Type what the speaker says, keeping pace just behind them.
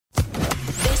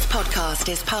podcast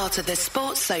is part of the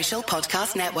Sports Social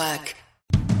Podcast Network.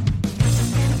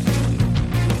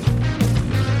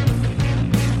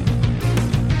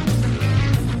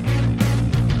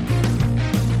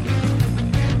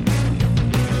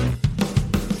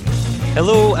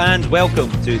 Hello and welcome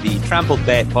to the Trampled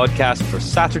Bet podcast for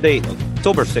Saturday,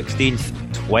 October 16th,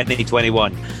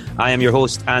 2021. I am your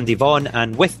host, Andy Vaughan,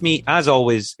 and with me, as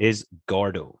always, is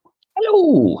Gordo.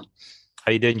 Hello.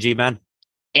 How you doing, G-Man?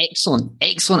 Excellent.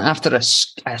 After a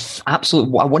absolute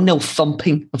 1-0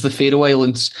 thumping of the Faroe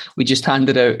Islands we just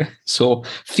handed out. So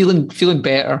feeling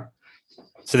better.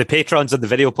 So the patrons of the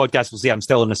video podcast will see I'm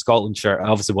still in a Scotland shirt. I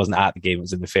obviously wasn't at the game, it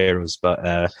was in the Faroes, but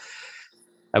I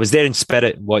was there in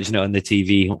spirit watching it on the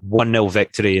TV. 1-0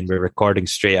 victory, and we're recording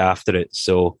straight after it.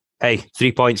 So, hey,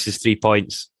 3 points is 3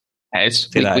 points. It is.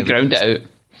 We ground it out.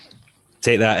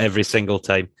 Take that every single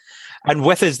time. And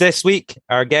with us this week,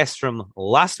 our guest from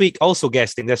last week, also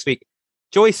guesting this week,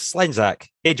 Joyce Slenzak.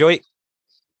 Hey, Joy.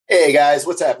 Hey, guys.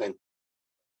 What's happening?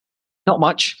 Not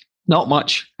much.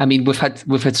 I mean, we've had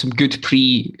some good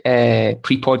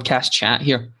pre-podcast chat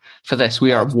here for this.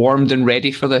 We are warmed and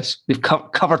ready for this. We've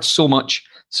covered so much.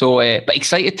 So, but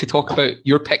excited to talk about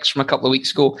your picks from a couple of weeks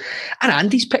ago and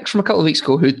Andy's picks from a couple of weeks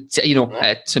ago, who,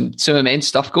 some immense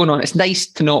stuff going on. It's nice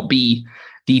to not be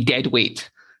the dead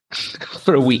weight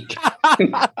for a week.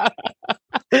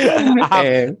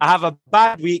 I have a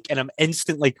bad week and I'm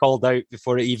instantly called out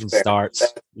before it even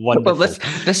starts. Wonderful. Well,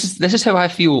 this is how I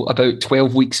feel about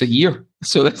 12 weeks a year.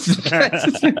 So it's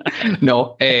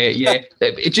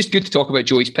just good to talk about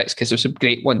Joey's picks because there's some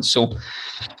great ones. So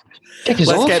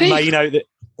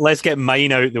let's get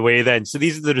mine out the way then. So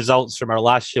these are the results from our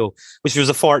last show, which was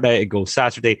a fortnight ago,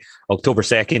 Saturday, October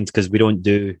 2nd, because we don't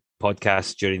do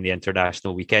podcasts during the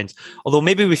international weekends. Although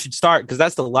maybe we should start, because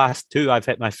that's the last two I've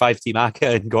hit my 5-team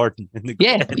ACCA and Gordon in the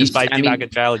 5-team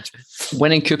ACCA challenge.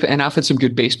 Winning Cooper, and I've had some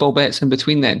good baseball bets in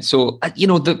between then. So,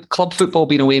 the club football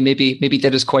being away maybe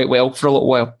did us quite well for a little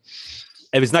while.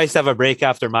 It was nice to have a break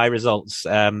after my results,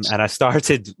 and I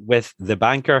started with the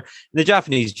banker in the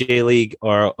Japanese J-League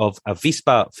of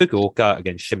Avispa Fukuoka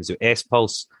against Shimizu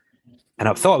S-Pulse. And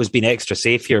I thought I was being extra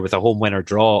safe here with a home winner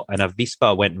draw, and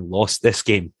Avispa went and lost this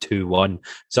game 2-1.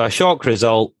 So a shock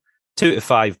result,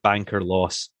 2-5 banker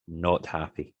loss, not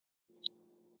happy.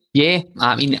 Yeah,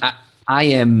 I mean,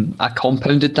 I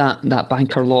compounded that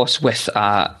banker loss with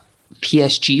a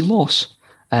PSG loss.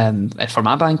 For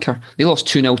my banker, they lost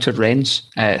 2-0 to Rennes,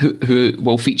 who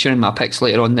will feature in my picks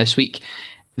later on this week.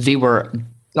 They were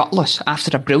gutless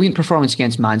after a brilliant performance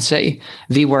against Man City.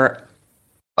 They were.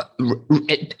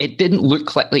 It didn't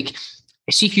look like.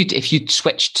 See, if you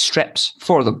switched strips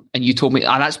for them and you told me,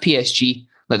 that's PSG.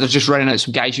 Like they're just running out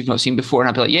some guys you've not seen before, and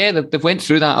I'd be like, yeah, they've went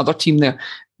through that other team there.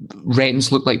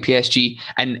 Rennes look like PSG,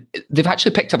 and they've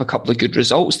actually picked up a couple of good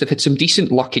results. They've had some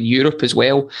decent luck in Europe as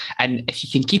well, and if you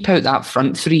can keep out that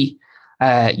front three,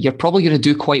 you're probably going to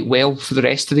do quite well for the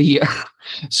rest of the year.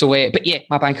 So, but yeah,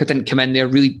 my banker didn't come in there.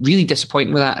 Really, really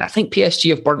disappointing with that. And I think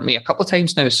PSG have burnt me a couple of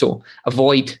times now, so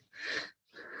avoid.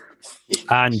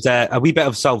 And a wee bit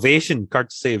of salvation,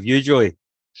 courtesy of you, Joey.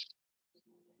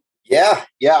 Yeah,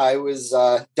 I was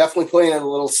definitely playing it a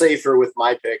little safer with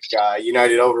my pick,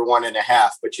 United over 1.5.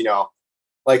 But,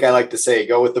 like I like to say,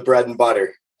 go with the bread and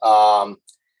butter.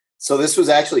 So this was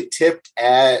actually tipped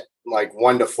at like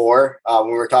 1-4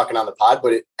 when we were talking on the pod,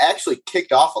 but it actually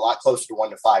kicked off a lot closer to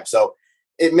 1-5. So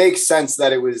it makes sense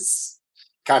that it was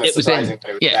kind of surprising that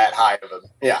it was that high of a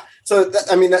So that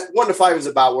 1-5 is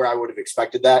about where I would have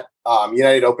expected that.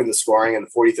 United opened the scoring in the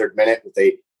 43rd minute with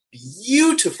a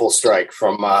beautiful strike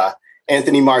from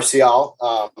Anthony Martial.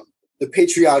 The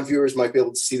Patreon viewers might be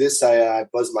able to see this. I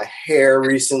buzzed my hair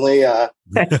recently.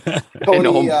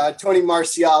 Tony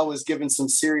Martial was giving some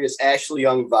serious Ashley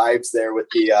Young vibes there with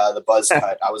the buzz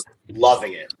cut. I was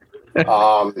loving it.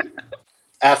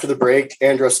 After the break,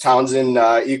 Andros Townsend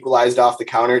equalized off the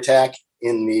counterattack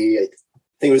in I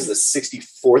think it was the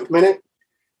 64th minute.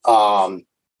 But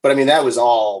I mean, that was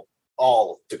all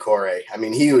Decore. I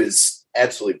mean, he was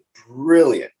absolutely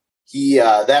brilliant.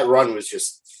 That run was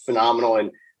just phenomenal. And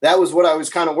that was what I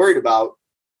was kind of worried about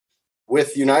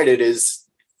with United is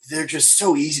they're just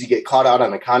so easy to get caught out on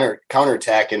the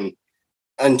counterattack. And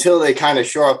until they kind of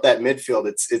shore up that midfield,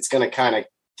 it's going to kind of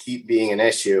keep being an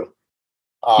issue.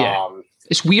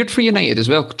 It's weird for United as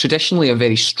well. Traditionally a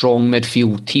very strong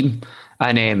midfield team.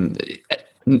 And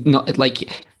not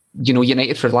like,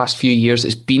 United for the last few years,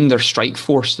 it's been their strike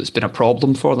force that's been a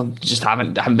problem for them. Just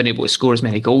haven't been able to score as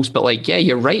many goals. But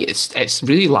you're right. It's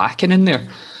really lacking in there.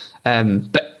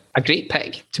 But a great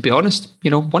pick, to be honest.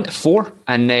 1-4,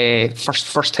 and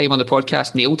first time on the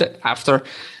podcast, nailed it after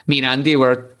me and Andy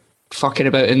were fucking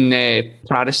about in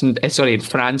France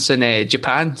and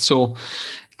Japan. So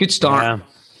good start. Yeah.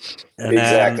 And,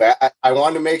 exactly. I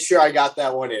wanted to make sure I got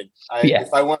that one in.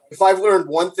 If I've learned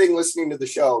one thing listening to the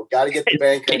show, got to get the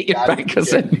banker. Get your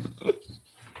bankers in.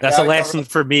 That's a lesson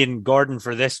for me and Gordon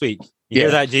for this week. You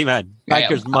hear that, G-Man?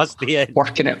 Bankers must be in.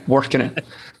 Working it.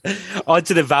 On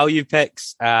to the value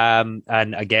picks. And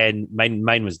again,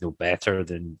 mine was no better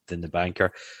than the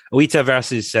banker. Oita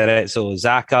versus Cerezo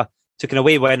Osaka. Took an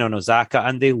away win on Osaka,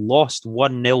 and they lost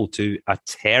 1-0 to a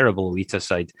terrible Oita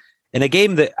side in a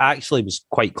game that actually was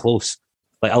quite close,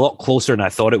 like a lot closer than I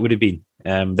thought it would have been.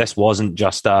 This wasn't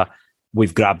just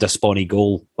we've grabbed a spawny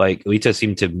goal. Like, Oita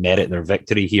seemed to merit their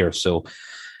victory here. So,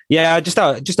 yeah, just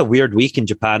a weird week in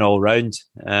Japan all round.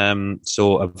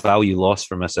 So a value loss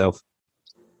for myself.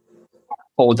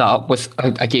 Followed that up with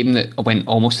a game that went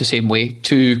almost the same way.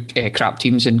 Two crap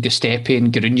teams in Giuseppe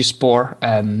and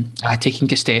Garunyaspor. Taking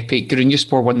Giuseppe.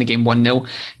 Garunyaspor won the game 1-0.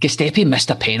 Giuseppe missed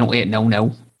a penalty at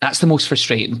 0-0. That's the most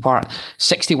frustrating part.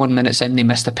 61 minutes in, they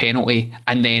missed a penalty,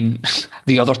 and then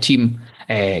the other team,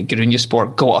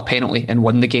 Garunyaspor, got a penalty and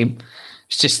won the game.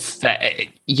 It's just that,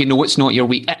 it's not your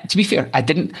week. To be fair, I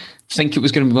didn't think it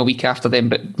was going to be my week after them,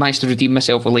 but managed to redeem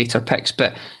myself with later picks.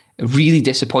 But really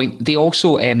disappointing. They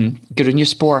also,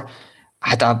 Garunyaspor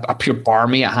had a pure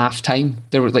barmy at half time.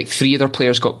 There were like 3 of their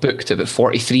players got booked at about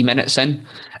 43 minutes in.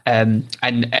 And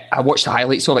I watched the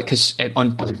highlights of it because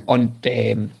on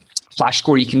Flash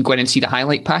Score, you can go in and see the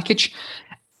highlight package.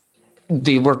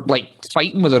 They were like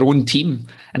fighting with their own team.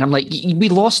 And I'm like, we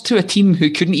lost to a team who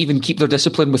couldn't even keep their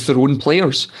discipline with their own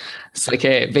players. It's like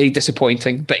very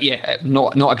disappointing. But yeah,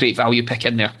 not a great value pick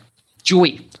in there.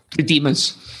 Joey, the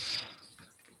Demons.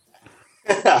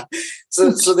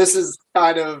 So this is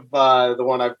kind of the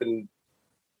one I've been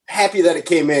happy that it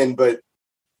came in, but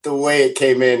the way it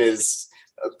came in is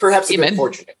perhaps a bit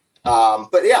unfortunate.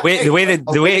 But yeah, the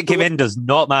way it came in does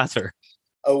not matter.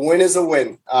 A win is a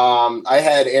win. I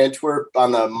had Antwerp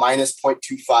on the minus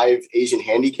 0.25 Asian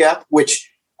handicap, which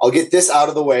I'll get this out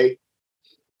of the way.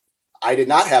 I did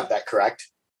not have that correct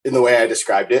in the way I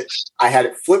described it. I had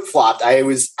it flip-flopped. I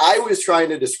was trying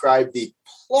to describe the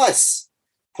plus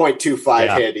 0.25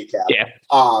 handicap.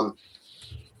 Yeah.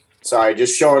 Sorry,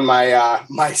 just showing my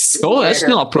my. Oh, that's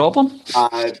not a problem.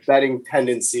 Betting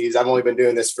tendencies. I've only been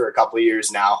doing this for a couple of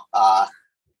years now. I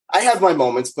have my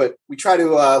moments, but we try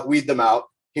to weed them out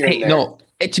here and there. No,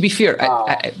 to be fair,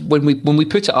 when we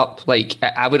put it up, like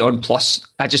I went on plus.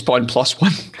 I just put on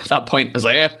 +1 at that point. I was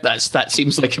like, that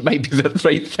seems like it might be the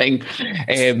right thing.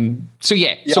 So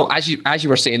yeah. So as you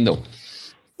were saying though.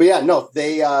 But yeah, no,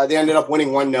 they ended up winning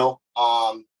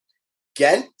 1-0.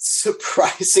 Again,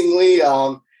 surprisingly,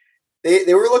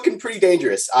 they were looking pretty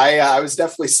dangerous. I was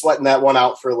definitely sweating that one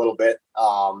out for a little bit.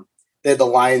 They had the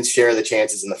Lions share the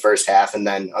chances in the first half, and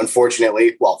then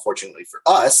fortunately for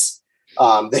us,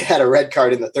 they had a red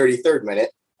card in the 33rd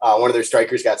minute. One of their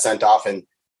strikers got sent off, and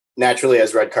naturally,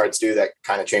 as red cards do, that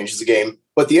kind of changes the game.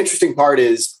 But the interesting part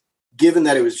is, given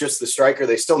that it was just the striker,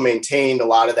 they still maintained a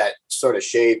lot of that sort of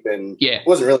shape, and it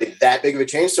wasn't really that big of a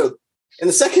change. So in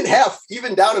the second half,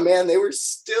 even down a man, they were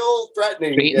still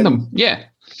threatening them. Yeah,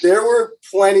 there were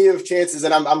plenty of chances,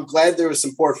 and I'm glad there was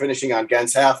some poor finishing on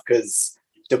Gent's half because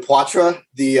De Poitre,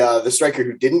 the striker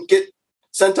who didn't get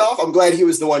sent off, I'm glad he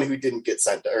was the one who didn't get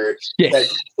sent, or the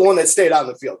one that stayed on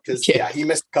the field because he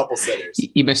missed a couple sitters.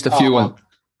 He missed a few ones.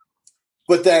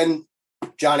 But then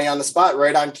Johnny on the spot,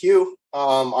 right on cue,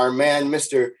 our man,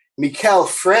 Mr. Mikel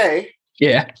Frey.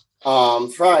 Yeah.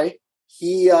 Frey.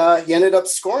 He ended up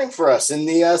scoring for us in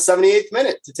the 78th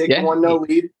minute to take a 1-0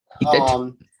 lead.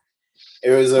 It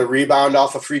was a rebound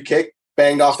off a free kick,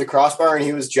 banged off the crossbar, and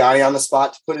he was Johnny on the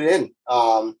spot to put it in.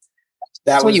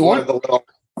 That was one of the little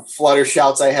flutter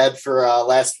shouts I had for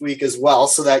last week as well.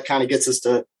 So that kind of gets us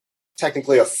to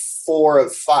technically a 4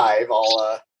 of 5.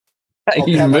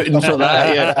 You're rooting for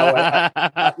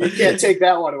that. You can't take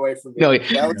that one away from me. No,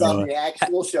 that was on the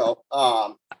actual show.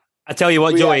 I tell you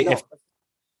what, Joey,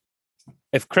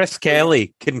 if Chris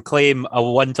Kelly can claim a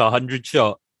 1 to 100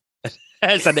 shot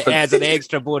as an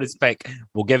extra bonus pick,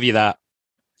 we'll give you that.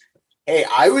 Hey,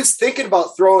 I was thinking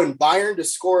about throwing Bayern to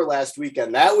score last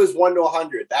weekend. That was 1 to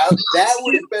 100. That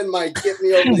would have been my get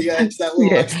me over the edge. That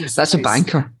little extra space. That's a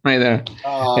banker right there.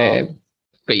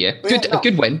 But yeah, a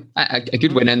good win, a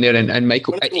good win in there. And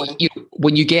Michael,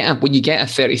 when you get a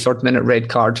 33rd minute red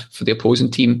card for the opposing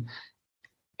team,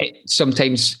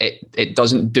 sometimes it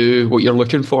doesn't do what you're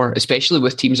looking for, especially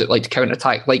with teams that like to counter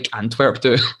attack, like Antwerp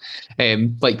do.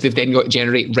 Like they've then got to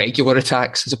generate regular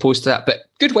attacks as opposed to that. But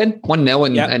good win,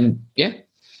 1-0, and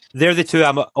they're the two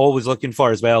I'm always looking for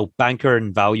as well. Banker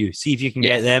and value. See if you can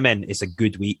get them in. It's a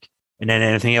good week. and then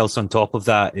anything else on top of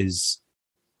that is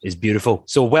beautiful.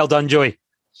 So well done, Joey.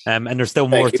 And there's still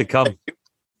more to come.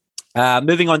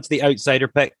 Moving on to the outsider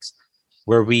picks,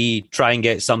 where we try and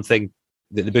get something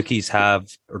that the bookies have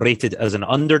rated as an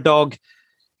underdog.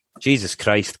 Jesus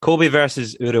Christ. Kobe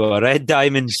versus Urawa. Red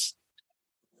Diamonds,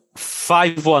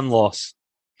 5-1 loss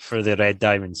for the Red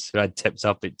Diamonds, who had tips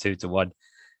up at 2-1.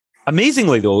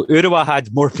 Amazingly, though, Urawa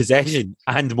had more possession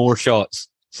and more shots.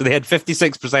 So they had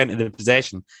 56% of the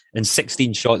possession and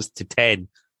 16 shots to 10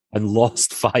 and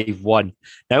lost 5-1.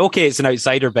 Now, okay, it's an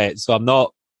outsider bet, so I'm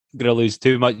not going to lose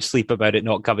too much sleep about it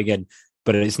not coming in.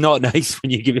 But it's not nice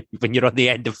when you're on the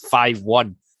end of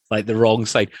 5-1, like the wrong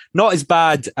side. Not as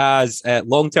bad as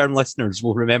long-term listeners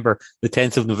will remember the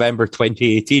 10th of November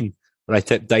 2018, where I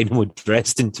tipped Dynamo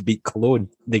Dresden to beat Cologne.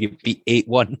 They get beat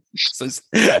 8-1. So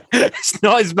it's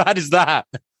not as bad as that,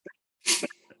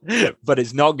 but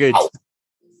it's not good.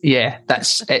 Yeah,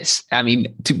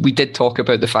 we did talk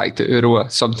about the fact that Urawa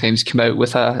sometimes come out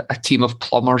with a team of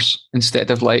plumbers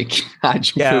instead of like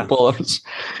actual footballers.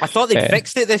 I thought they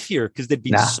fixed it this year because they'd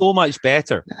been so much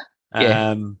better.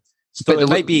 So it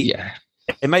might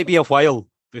be a while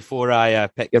before I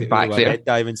pick the back there. Red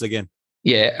Diamonds again.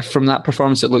 Yeah, from that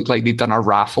performance, it looked like they'd done a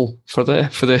raffle for the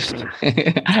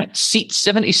seat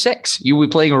 76. You will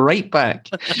be playing right back.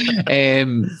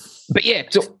 But yeah,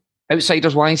 so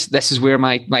outsiders wise, this is where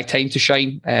my time to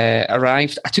shine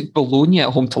arrived. I took Bologna at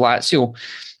home to Lazio.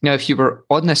 Now, if you were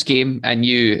on this game and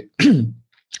you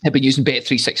had been using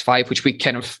Bet365, which we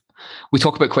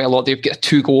talk about quite a lot, they've got a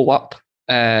 2-goal up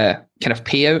kind of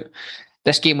payout.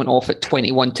 This game went off at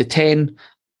 21-10.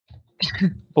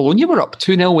 Bologna were up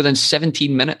 2-0 within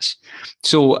 17 minutes.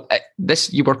 So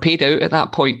you were paid out at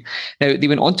that point. Now, they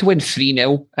went on to win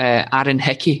 3-0. Aaron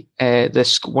Hickey,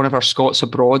 one of our Scots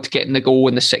abroad, getting the goal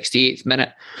in the 68th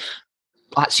minute.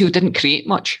 Lazio didn't create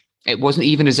much. It wasn't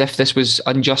even as if this was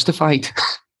unjustified.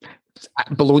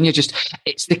 Bologna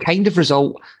it's the kind of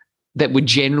result that would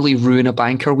generally ruin a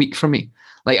banker week for me.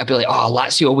 Like, I'd be like,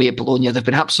 Lazio away at Bologna, they've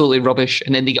been absolutely rubbish.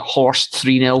 And then they get horsed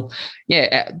 3-0.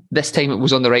 Yeah, this time it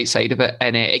was on the right side of it,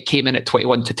 and it came in at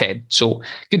 21-10. So,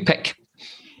 good pick.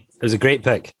 It was a great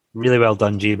pick. Really well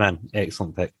done, G-Man.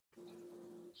 Excellent pick.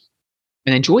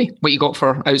 And enjoy what you got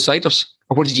for outsiders.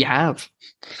 Or what did you have?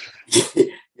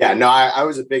 Yeah, no, I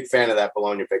was a big fan of that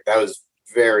Bologna pick. That was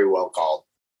very well called.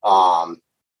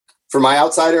 For my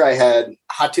outsider, I had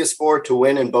Hatayspor to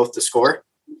win in both to score.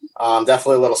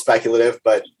 Definitely a little speculative,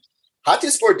 but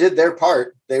Hatayspor did their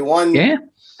part. They won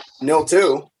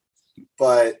 0-2,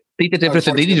 but they did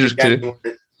everything they needed to.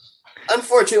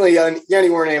 Unfortunately, Yanni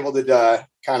weren't able to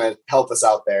kind of help us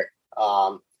out there.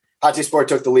 Hatayspor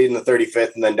took the lead in the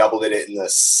 35th and then doubled it in the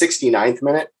 69th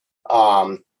minute.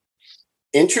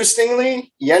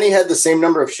 Interestingly, Yanni had the same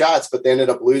number of shots, but they ended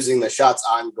up losing the shots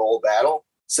on goal battle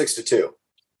 6-2.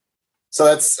 So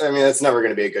that's never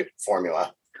going to be a good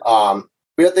formula.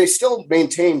 But they still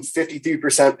maintained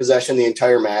 53% possession the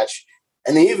entire match,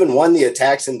 and they even won the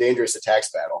attacks and dangerous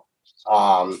attacks battle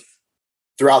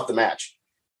throughout the match.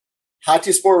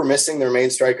 Hatayspor were missing their main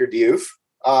striker, Diouf,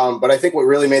 but I think what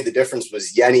really made the difference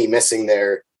was Yanni missing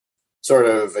their sort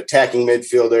of attacking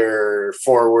midfielder,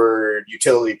 forward,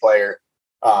 utility player,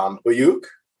 Bayuk.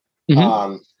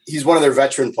 Mm-hmm. He's one of their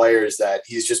veteran players that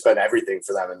he's just been everything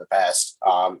for them in the past.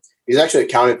 He's actually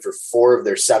accounted for 4 of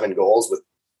their 7 goals with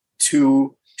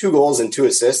two goals and 2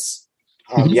 assists.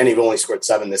 Yanni only scored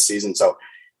 7 this season. So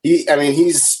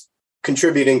he's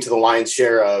contributing to the lion's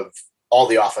share of all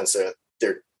the offense that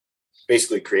they're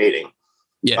basically creating.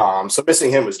 Yeah. So missing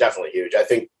him was definitely huge. I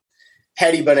think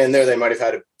had he been in there, they might have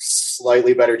had a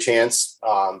slightly better chance.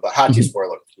 But Hatayspor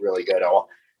looked really good.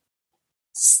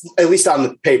 At least on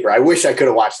the paper. I wish I could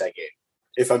have watched that game,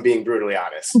 if I'm being brutally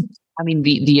honest. I mean,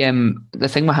 the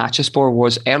thing with Hatayspor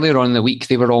was earlier on in the week,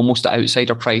 they were almost at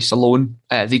outsider price alone.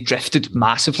 They drifted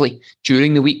massively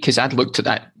during the week because I'd looked at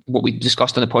that, what we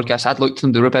discussed on the podcast. I'd looked at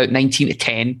them, they were about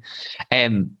 19-10,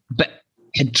 but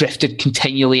had drifted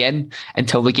continually in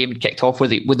until the game had kicked off where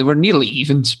they were nearly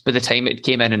evens by the time it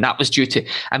came in. And that was due to,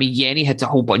 Yanni had a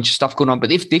whole bunch of stuff going on, but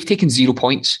they've taken 0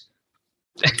 points.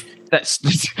 That's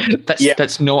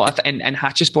not, and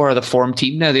Hatayspor are the form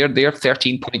team now. They're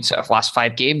 13 points out of last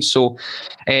 5 games. So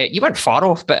you weren't far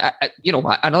off, but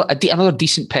another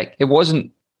decent pick. It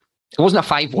wasn't a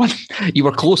 5-1. You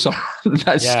were closer.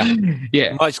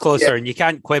 Much closer, and you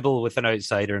can't quibble with an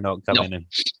outsider not coming in.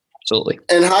 Absolutely.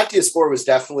 And Hatayspor was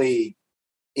definitely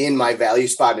in my value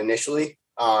spot initially.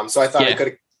 So I thought I could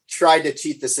have tried to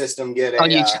cheat the system, get a...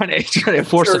 you're trying to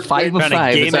force a 5 of 5.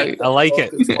 I like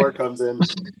it. The score comes in.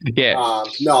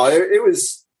 No, it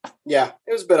was a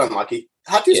bit unlucky.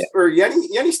 Hockey's or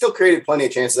Yenny still created plenty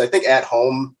of chances. I think at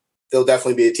home they'll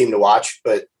definitely be a team to watch,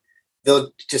 but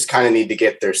they'll just kind of need to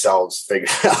get themselves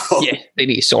figured out. Yeah, they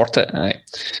need to sort it. Right.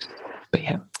 But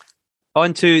yeah.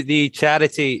 On to the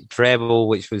charity treble,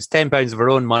 which was £10 of our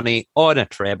own money on a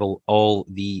treble. All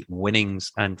the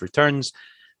winnings and returns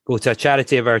go to a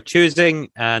charity of our choosing,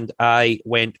 and I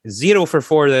went 0 for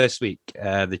 4 this week.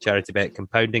 The charity bet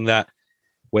compounding that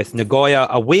with Nagoya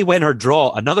away winner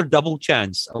draw, another double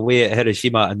chance away at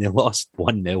Hiroshima, and they lost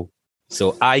 1-0.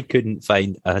 So I couldn't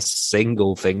find a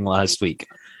single thing last week.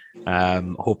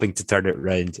 Hoping to turn it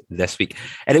around this week.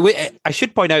 And I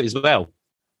should point out as well,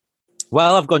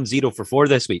 while I've gone 0 for 4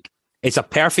 this week, it's a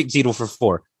perfect 0 for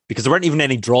 4 because there weren't even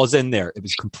any draws in there. It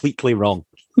was completely wrong.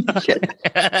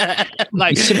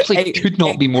 Like, simply could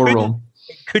not be more wrong.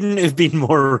 It couldn't have been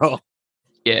more wrong.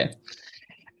 Yeah.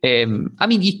 I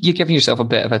mean, you're giving yourself a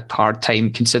bit of a hard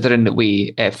time considering that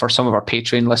we, for some of our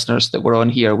Patreon listeners that were on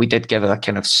here, we did give a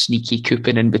kind of sneaky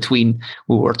coupon in between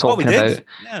we were talking about.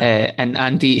 Yeah. And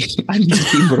Andy's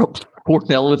team were up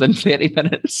 4-0 within 30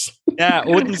 minutes. Yeah,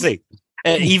 Odensey.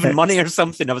 Even money or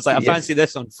something. I was like, I fancy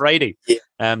this on Friday.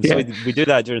 So we do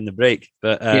that during the break.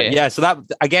 But so that,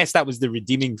 I guess that was the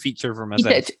redeeming feature for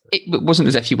myself. It wasn't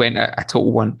as if you went a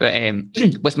total one, but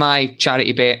with my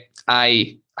charity bet,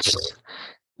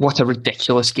 what a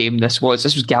ridiculous game this was.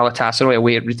 This was Galatasaray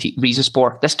away at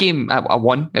Rizespor. This game I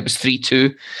won. It was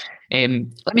 3-2.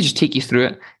 Let me just take you through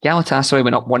it. Galatasaray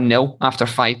went up 1-0 after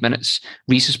 5 minutes.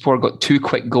 Rizespor got 2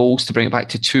 quick goals to bring it back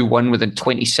to 2-1 within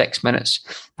 26 minutes.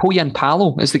 Poyan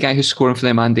Palo is the guy who's scoring for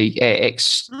them, Andy,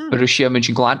 ex-Borussia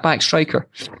Mönchengladbach striker.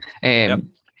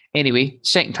 Anyway,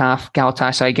 second half,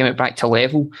 Galatasaray gave it back to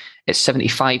level at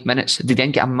 75 minutes. They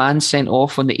then get a man sent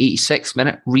off on the 86th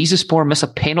minute. Rizespor miss a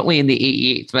penalty in the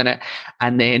 88th minute.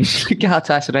 And then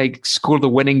Galatasaray score the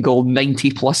winning goal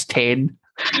 90 plus 10.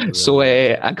 So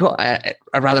I got a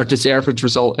rather deserved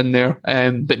result in there.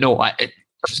 But no,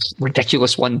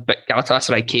 ridiculous one. But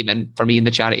Galatasaray came in for me in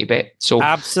the charity bet. So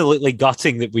absolutely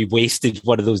gutting that we wasted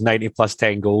one of those 90 plus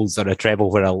 10 goals on a treble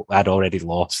where I'd already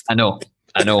lost. I know.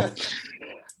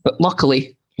 But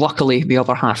luckily, the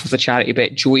other half of the charity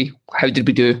bet, Joey, how did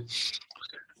we do?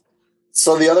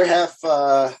 So the other half,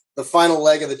 the final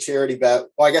leg of the charity bet.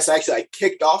 Well, I guess actually I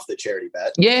kicked off the charity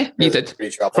bet. Yeah, you did.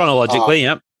 Chronologically,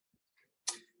 yeah.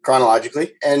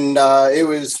 Chronologically, and it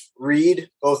was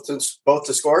Reed both to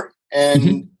score,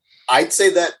 and I'd say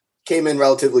that came in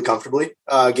relatively comfortably.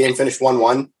 Game finished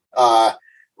 1-1.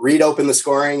 Reed opened the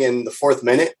scoring in the 4th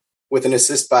minute with an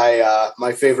assist by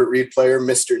my favorite Reed player,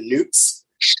 Mr. Newts.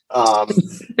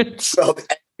 Spelled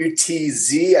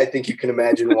Utz. I think you can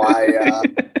imagine why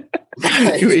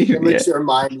my immature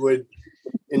mind would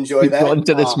enjoy that. On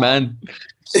to this man.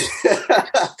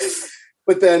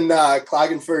 But then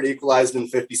Klagenfurt equalized in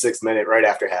the 56th minute right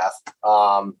after half.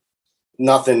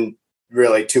 Nothing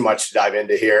really too much to dive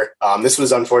into here. This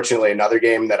was unfortunately another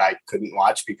game that I couldn't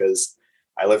watch because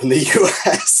I live in the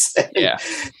U.S.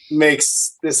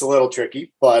 Makes this a little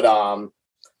tricky. But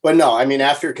no, I mean,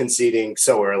 after conceding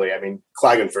so early, I mean,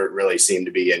 Klagenfurt really seemed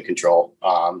to be in control.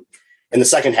 In the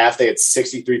second half, they had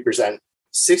 63%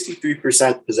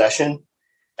 possession,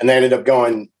 and they ended up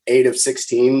going 8 of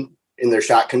 16 in their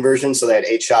shot conversion. So they had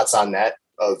 8 shots on net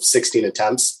of 16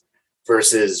 attempts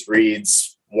versus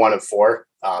Reed's 1 of 4.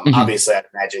 Obviously, I'd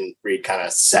imagine Reed kind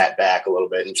of sat back a little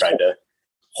bit and tried to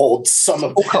hold some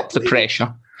of up the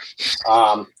pressure.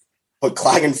 But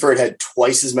Klagenfurt had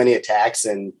twice as many attacks,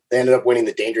 and they ended up winning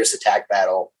the dangerous attack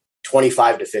battle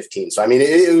 25-15. So, I mean,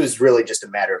 it was really just a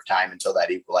matter of time until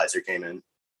that equalizer came in.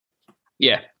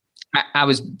 Yeah. I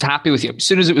was happy with you. As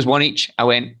soon as it was 1 each, I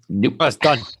went, nope. That's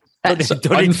done. Don't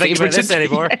even think about this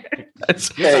anymore. That's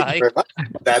why I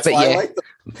like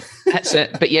them. That's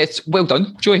it. But yeah, it's well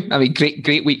done, Joey. I mean,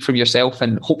 great week from yourself,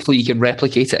 and hopefully you can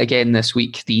replicate it again this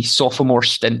week, the sophomore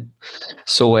stint.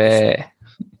 So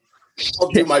I'll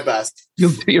do my best.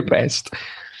 You'll do your best.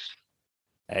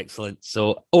 Excellent.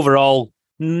 So overall,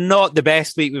 not the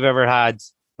best week we've ever had,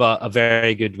 but a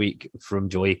very good week from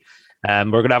Joey. We're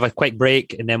going to have a quick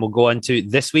break, and then we'll go on to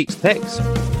this week's picks.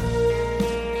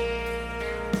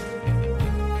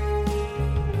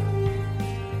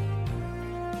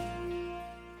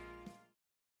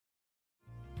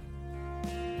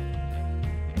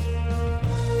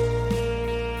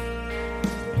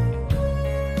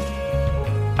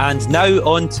 And now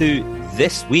on to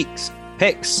this week's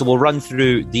picks. So we'll run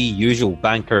through the usual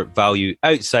banker value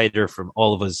outsider from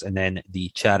all of us and then the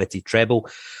charity treble.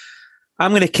 I'm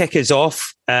going to kick us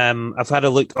off. I've had a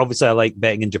look. Obviously, I like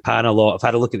betting in Japan a lot. I've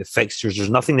had a look at the fixtures.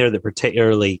 There's nothing there that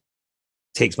particularly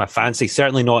takes my fancy,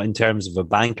 certainly not in terms of a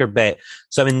banker bet.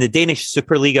 So I'm in the Danish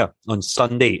Superliga on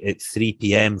Sunday at 3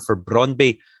 p.m. for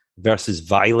Brøndby versus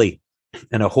Vejle.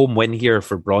 And a home win here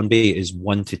for Brøndby is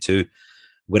 1-2.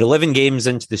 We're 11 games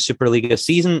into the Superliga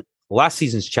season. Last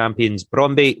season's champions,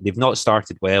 Brøndby, they've not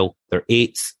started well. They're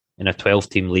 8th in a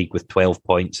 12-team league with 12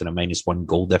 points and a -1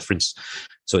 goal difference.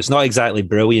 So it's not exactly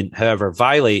brilliant. However,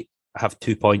 Vejle have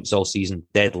 2 points all season,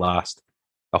 dead last.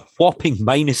 A whopping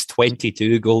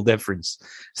 -22 goal difference.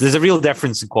 So there's a real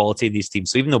difference in quality in these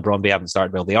teams. So even though Brøndby haven't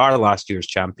started well, they are last year's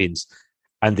champions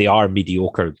and they are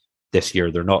mediocre this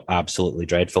year. They're not absolutely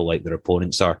dreadful like their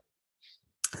opponents are.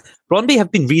 Brøndby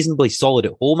have been reasonably solid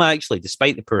at home, actually,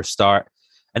 despite the poor start.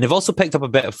 And they've also picked up a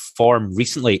bit of form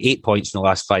recently, 8 points in the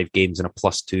last 5 games and a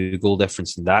 +2 goal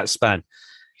difference in that span.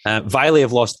 Vejle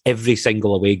have lost every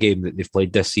single away game that they've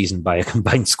played this season by a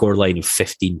combined scoreline of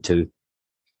 15-2.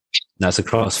 That's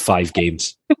across 5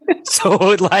 games. So,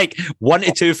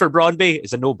 1-2 for Brøndby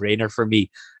is a no-brainer for me.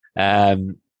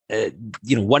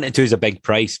 1-2 is a big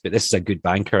price, but this is a good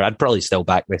banker. I'd probably still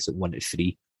back this at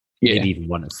 1-3, maybe even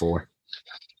 1-4.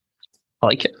 I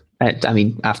like it. If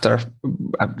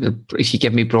you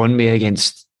give me Brøndby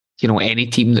against any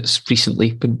team that's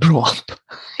recently been brought up,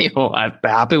 I'd be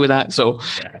happy with that. So,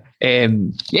 I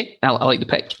like the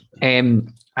pick.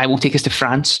 I will take us to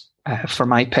France for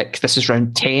my pick. This is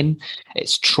round 10.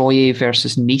 It's Troyes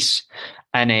versus Nice,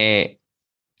 and I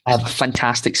have a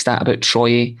fantastic stat about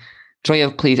Troyes. Troyes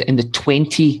have played in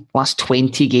the last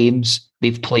 20 games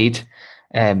they've played.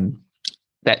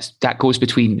 That goes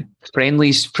between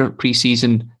friendlies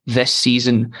pre-season, this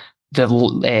season, the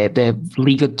Liga,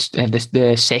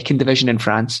 the second division in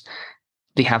France.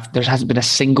 There hasn't been a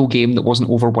single game that wasn't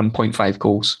over 1.5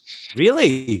 goals.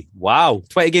 Really? Wow!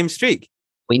 20-game streak.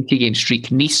 20-game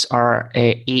streak. Nice are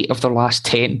 8 of their last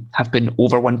 10 have been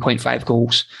over 1.5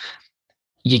 goals.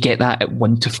 You get that at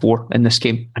 1-4 in this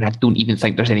game, and I don't even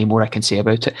think there's any more I can say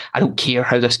about it. I don't care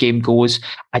how this game goes.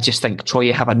 I just think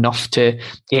Troyes have enough to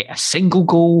get a single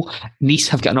goal. Nice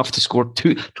have got enough to score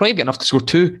 2. Troyes have got enough to score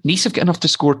 2. Nice have got enough to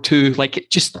score 2.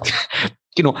 It just,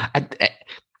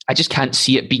 I just can't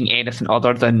see it being anything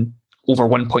other than over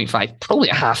 1.5,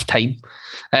 probably at half time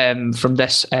from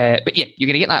this. But yeah, you're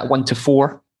going to get that at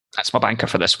 1-4. That's my banker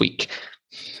for this week.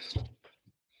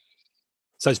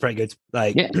 Sounds pretty good.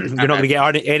 You're not going to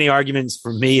get any arguments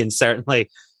from me, and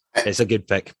certainly it's a good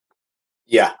pick.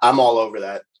 Yeah, I'm all over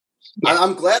that. Yeah.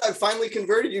 I'm glad I finally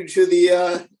converted you to the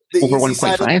over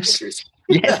 1.5s.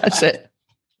 Yeah, that's it.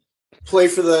 Play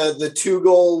for the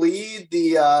 2-goal lead,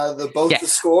 the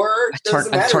score.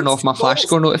 I turn off my flash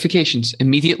score notifications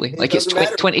immediately. It's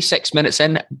 26 minutes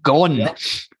in, gone. Yeah.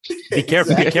 Be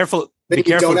careful. Be careful. Be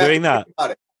careful doing that.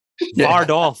 Barred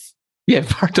off. Yeah,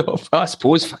 part of. I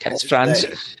suppose. It's France.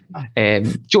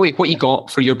 Joey, what you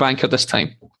got for your banker this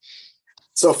time?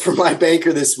 So for my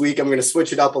banker this week, I'm going to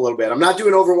switch it up a little bit. I'm not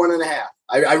doing over 1.5.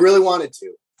 I really wanted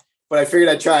to, but I figured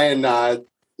I'd try and at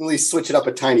least switch it up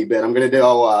a tiny bit. I'm going to do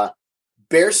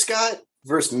Beerschot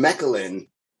versus Mechelen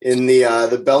in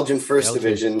the Belgian First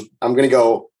Division. I'm going to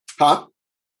go, huh?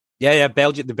 Yeah,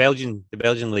 Belgian, the Belgian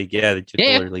league. Yeah, the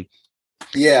Jupiler League.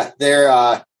 Yeah,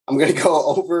 they're. I'm going to go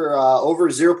over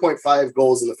 0.5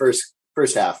 goals in the first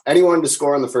half. Anyone to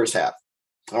score in the first half.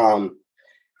 I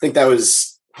think that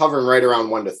was hovering right around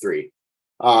 1-3.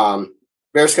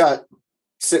 Beerschot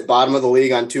sit bottom of the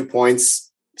league on 2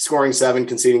 points, scoring 7,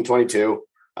 conceding 22.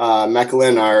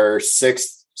 Mechelen are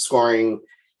 6th, scoring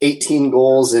 18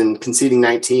 goals and conceding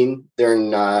 19.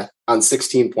 They're on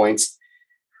 16 points.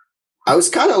 I was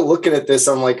kind of looking at this.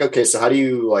 I'm like, okay, so how do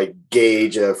you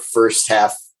gauge a first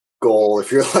half goal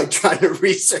if you're trying to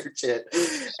research it?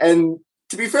 And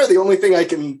to be fair, the only thing I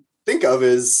can think of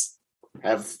is,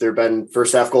 have there been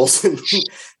first half goals in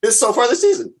this so far this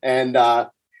season? And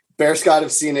Beerschot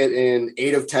have seen it in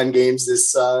 8 of 10 games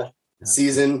this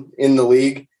season in the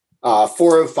league,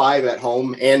 4 of 5 at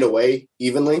home and away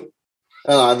evenly.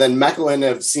 Then Mechelen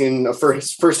have seen a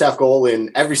first half goal in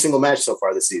every single match so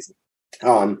far this season.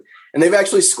 And they've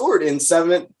actually scored in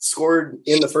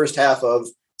the first half of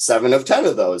 7 of 10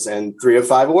 of those and 3 of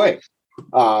 5 away.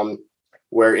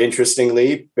 Where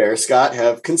interestingly, Beerschot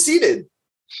have conceded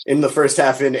in the first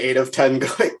half in 8 of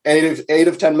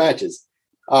 10 matches.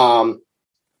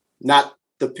 Not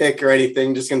the pick or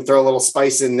anything, just going to throw a little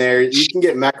spice in there. You can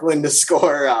get Mechelen to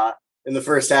score in the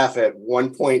first half at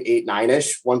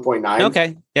 1.89-ish, 1.9.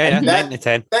 Okay. Yeah.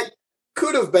 9-10. That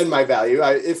could have been my value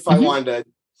if I wanted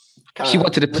to. She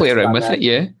wanted to play around with it,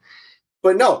 yeah.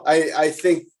 But no, I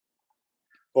think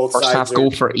both first sides half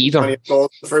goal for either. The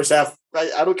first half,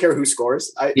 I don't care who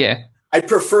scores. I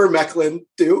prefer Mechelen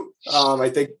too. I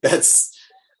think that's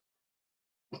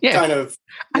Yeah. kind of.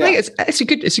 I think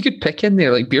it's a good pick in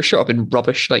there. Like Beershot have been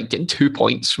rubbish, like getting 2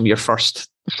 points from your first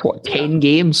 10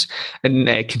 games and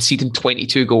conceding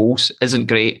 22 goals isn't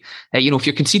great. If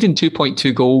you're conceding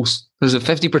 2.2 goals, there's a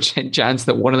 50% chance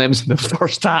that one of them's in the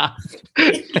first half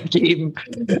game.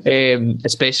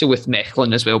 Especially with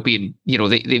Mechelen as well being,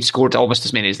 they've scored almost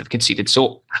as many as they've conceded.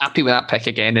 So happy with that pick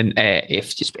again. And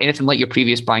if just anything like your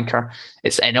previous banker,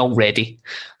 it's in already.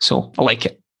 So I like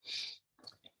it.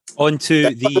 On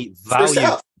to the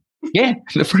value. Yeah,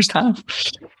 the first half.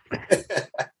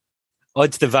 On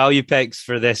to the value picks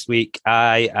for this week.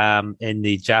 I am in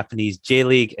the Japanese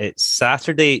J-League. It's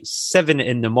Saturday, 7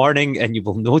 a.m, and you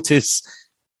will notice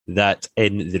that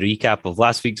in the recap of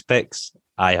last week's picks,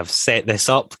 I have set this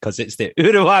up because it's the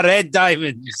Urawa Red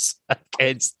Diamonds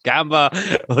against Gamba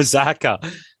Osaka.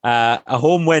 A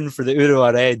home win for the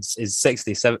Urawa Reds is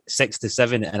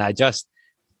 6-7, and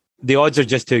the odds are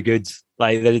just too good.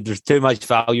 Like there's too much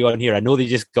value on here. I know they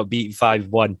just got beat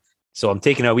 5-1, so I'm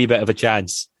taking a wee bit of a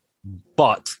chance.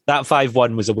 But that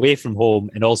 5-1 was away from home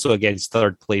and also against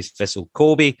third place Vissel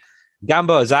Kobe.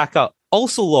 Gamba Osaka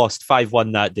also lost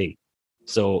 5-1 that day,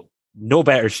 so no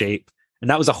better shape. And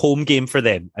that was a home game for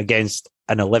them against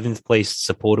an 11th place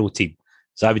Sapporo team.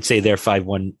 So I would say their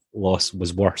 5-1 loss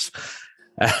was worse.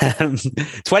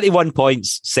 21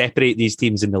 points separate these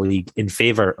teams in the league in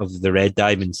favour of the Red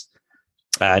Diamonds.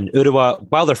 And Urawa,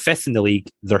 while they're fifth in the league,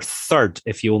 they're third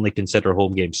if you only consider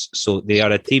home games. So they are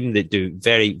a team that do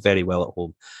very, very well at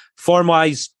home.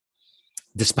 Form-wise,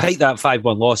 despite that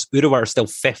 5-1 loss, Urawa are still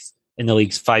fifth in the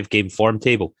league's 5-game form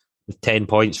table with 10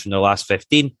 points from the last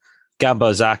 15. Gamba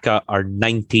Osaka are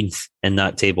 19th in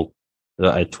that table,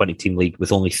 a 20-team league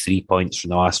with only 3 points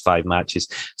from the last 5 matches.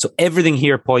 So everything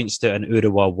here points to an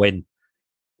Urawa win,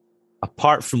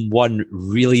 apart from one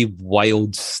really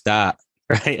wild stat.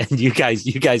 Right, and you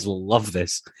guys will love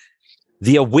this.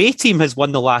 The away team has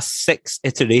won the last 6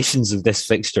 iterations of this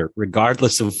fixture,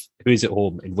 regardless of who's at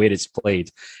home and where it's played.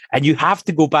 And you have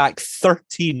to go back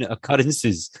 13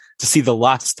 occurrences to see the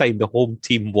last time the home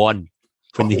team won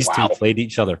when these two played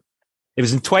each other. It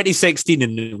was in 2016,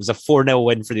 and it was a 4-0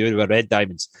 win for the Urawa Red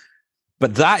Diamonds.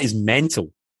 But that is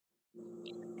mental.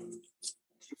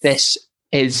 This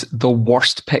is the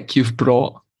worst pick you've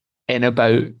brought in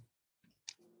about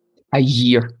a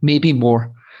year, maybe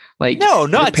more. Like no,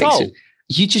 not at all.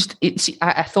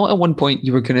 I thought at one point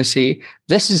you were going to say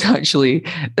this is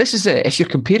if you're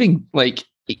comparing like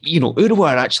Urawa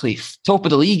are actually top of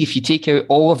the league if you take out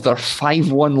all of their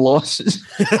 5-1 losses.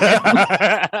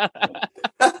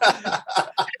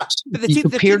 You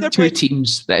compared two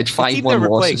teams that had 5-1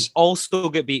 losses. Also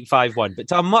get beat 5-1, but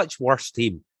to a much worse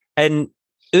team. And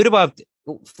Urawa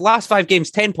last 5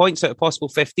 games, 10 points out of possible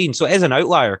 15, so it is an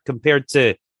outlier compared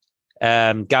to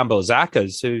Gamba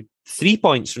Osaka's, who 3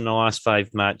 points from the last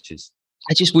 5 matches.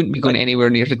 I just wouldn't be going anywhere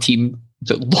near a team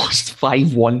that lost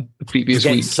 5-1 the previous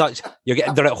week.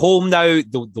 They're at home now.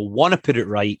 They'll want to put it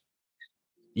right.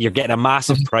 You're getting a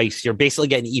massive price. You're basically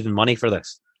getting even money for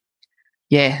this.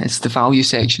 Yeah, it's the value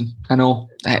section. I know.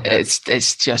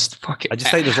 It's just fucking. I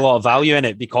just think there's a lot of value in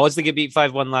it because they get beat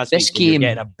 5-1 last week. This game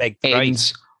you're getting a big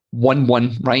price.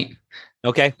 1-1, right?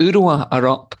 Okay. Urawa are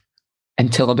up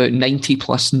until about 90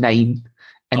 plus 9,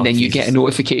 and then you get a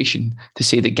notification to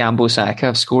say that Gamba Osaka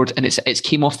have scored, and it's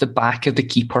came off the back of the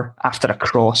keeper after a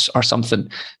cross or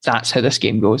something. That's how this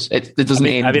game goes. It doesn't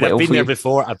end well. I've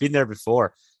been there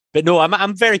before, but no,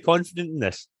 I'm very confident in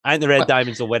this. I think the Red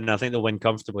Diamonds will win, and I think they'll win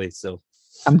comfortably. So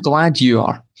I'm glad you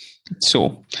are.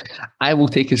 So I will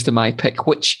take us to my pick,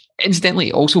 which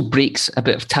incidentally also breaks a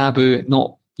bit of taboo,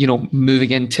 not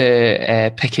moving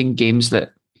into picking games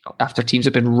that after teams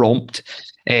have been romped.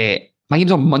 My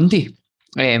game's on Monday,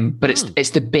 but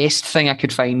it's the best thing I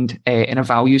could find in a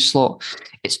value slot.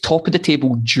 It's top of the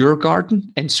table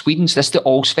Djurgården in Sweden. So this is the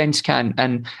Allsvenskan,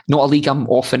 and not a league I'm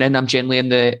often in. I'm generally in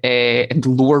the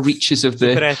lower reaches of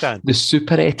the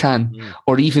Superettan,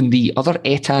 or even the other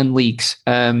Etan leagues.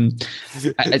 The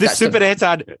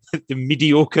Superettan, the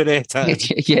mediocre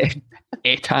Etan. Yeah,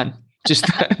 Etan. Just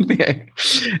yeah.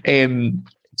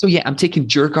 So yeah, I'm taking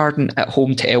Djurgården at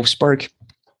home to Elfsborg.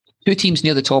 2 teams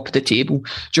near the top of the table.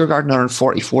 Djurgården are on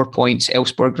 44 points.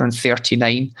 Elfsborg are on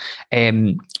 39.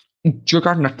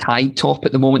 Djurgården are tied top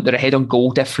at the moment. They're ahead on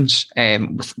goal difference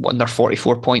with their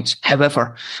 44 points.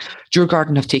 However,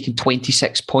 Djurgården have taken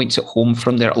 26 points at home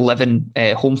from their 11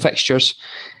 home fixtures.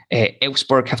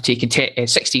 Elfsborg have taken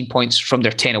 16 points from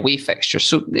their 10 away fixtures.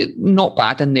 So not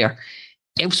bad in there.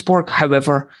 Elfsborg,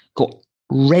 however, got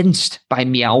rinsed by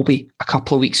Mjällby a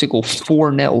couple of weeks ago,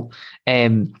 4-0.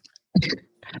 And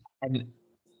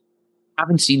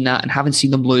haven't seen that, and haven't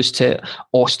seen them lose to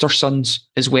Ostersons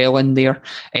as well in there.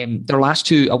 Their last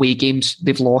 2 away games,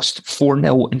 they've lost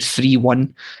 4-0 and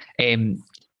 3-1.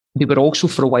 They were also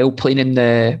for a while playing in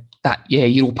that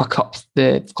Europa Cup,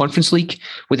 the Conference League,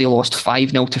 where they lost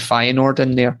 5-0 to Feyenoord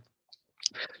in there.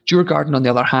 Djurgården, on the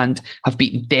other hand, have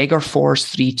beaten Degerfors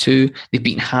 3-2. They've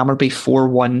beaten Hammarby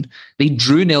 4-1. They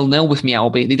drew 0-0 with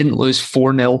Mjällby. They didn't lose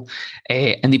 4-0.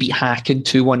 And they beat Häcken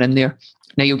 2-1 in there.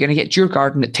 Now, you're going to get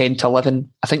Djurgården at 10-11.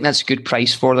 I think that's a good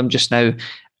price for them just now.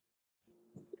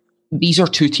 These are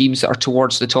 2 teams that are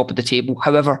towards the top of the table.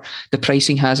 However, the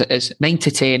pricing has it as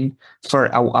 9-10 for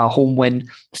a home win,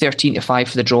 13-5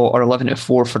 for the draw, or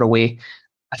 11-4 for away.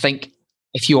 I think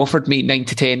if you offered me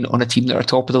 9-10 on a team that are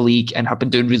top of the league and have been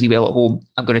doing really well at home,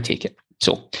 I'm going to take it.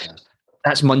 So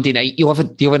that's Monday night. Do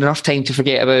you have enough time to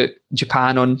forget about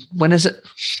Japan on, when is it?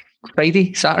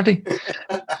 Friday? Saturday?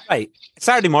 Right.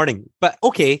 Saturday morning. But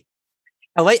okay.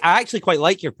 I actually quite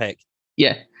like your pick.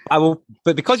 Yeah.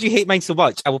 But because you hate mine so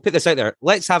much, I will put this out there.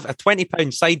 Let's have a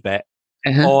 £20 side bet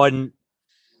on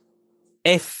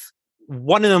if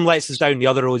one of them lets us down, the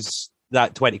other owes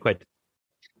that 20 quid.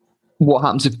 What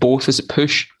happens if both? Is it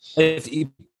push? If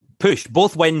you push,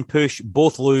 both win, push,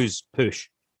 both lose, push.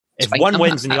 If one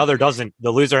wins and the other doesn't, the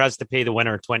loser has to pay the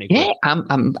winner 20 quid. Yeah,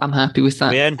 I'm happy with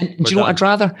that. Do you know what I'd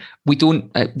rather? We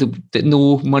don't.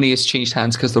 No money has changed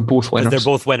hands because they're both winners. They're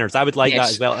both winners. I would like that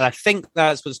as well, and I think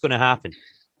that's what's going to happen.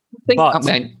 But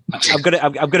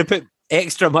I'm gonna put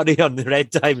extra money on the Red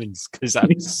Diamonds because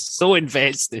I'm so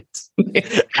invested,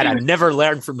 and I never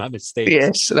learn from my mistakes.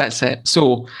 Yes, that's it.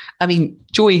 So, I mean,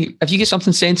 Joey, if you get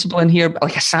something sensible in here,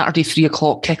 like a Saturday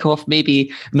 3:00 kickoff,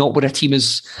 maybe not where a team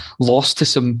is lost to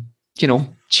some,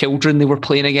 children they were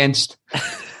playing against.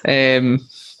 What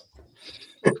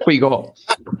you got?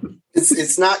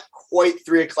 It's not quite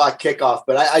 3:00 kickoff,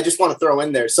 but I just want to throw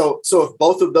in there. So if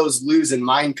both of those lose and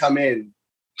mine come in,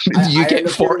 you get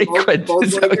 40 quid.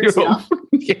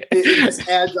 Yeah. It just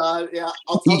adds on. Yeah,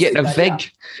 you get a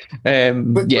vig.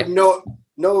 But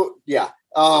no. Yeah.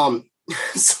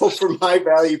 So for my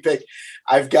value pick,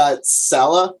 I've got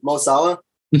Mo Salah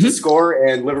to score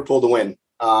and Liverpool to win.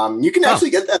 You can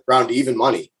actually get that around even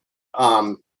money,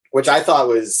 which I thought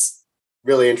was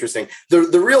really interesting.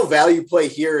 The real value play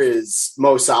here is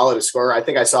Mo Salah to score. I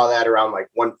think I saw that around like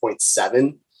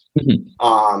 1.7.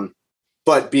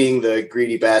 But being the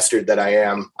greedy bastard that I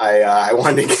am, I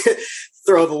wanted to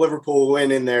throw the Liverpool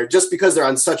win in there just because they're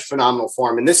on such phenomenal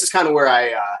form. And this is kind of where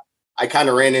I kind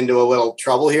of ran into a little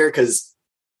trouble here because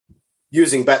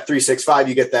using Bet365,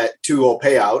 you get that 2-goal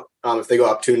payout if they go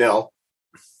up 2-0.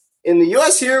 In the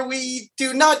US here, we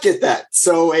do not get that.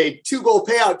 So a 2-goal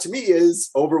payout to me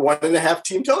is over 1.5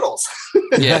 team totals.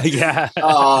 Yeah.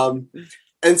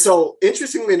 And so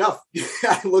interestingly enough,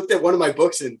 I looked at one of my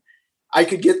books and I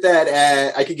could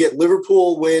get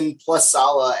Liverpool win plus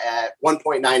Salah at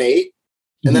 1.98.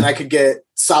 And then I could get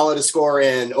Salah to score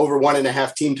and over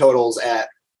 1.5 team totals at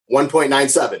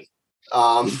 1.97.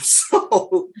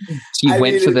 So you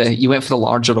went for the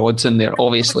larger odds in there,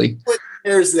 obviously.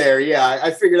 There's there. Yeah.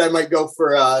 I figured I might go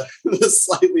for the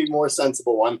slightly more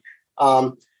sensible one.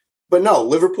 But no,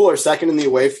 Liverpool are second in the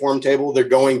away form table. They're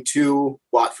going to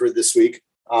Watford this week,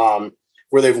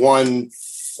 where they've won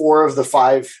 4 of the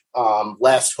 5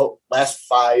 last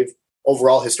 5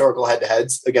 overall historical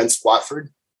head-to-heads against Watford.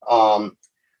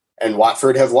 And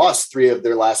Watford have lost 3 of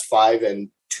their last 5 and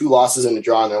 2 losses and a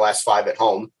draw in their last 5 at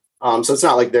home. So it's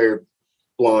not like they're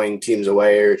blowing teams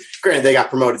away. Or granted, they got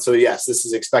promoted. So yes, this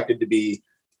is expected to be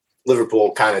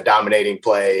Liverpool kind of dominating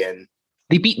play. And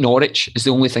they beat Norwich is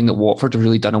the only thing that Watford have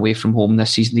really done away from home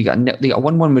this season. They got a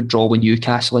 1-1 withdrawal with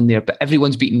Newcastle in there, but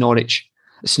everyone's beaten Norwich.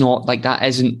 It's not like that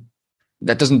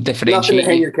doesn't differentiate. Nothing to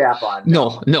hang your cap on.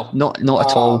 No, not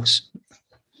at all.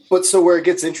 But so where it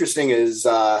gets interesting is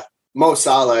Mo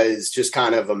Salah is just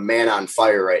kind of a man on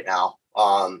fire right now.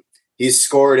 He's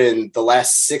scored in the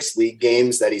last 6 league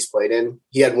games that he's played in.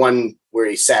 He had one where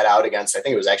he sat out against, I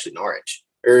think it was actually Norwich.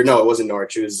 Or no, it wasn't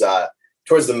Norwich. It was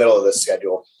towards the middle of the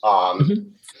schedule. But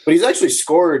he's actually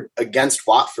scored against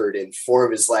Watford in 4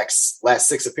 of his last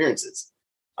 6 appearances.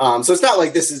 So it's not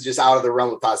like this is just out of the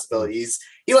realm of possibilities.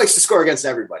 He likes to score against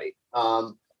everybody,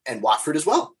 and Watford as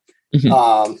well.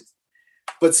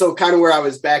 But so kind of where I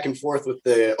was back and forth with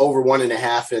the over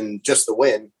 1.5 and just the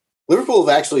win, Liverpool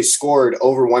have actually scored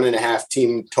over 1.5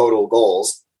 team total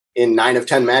goals in 9 of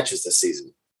 10 matches this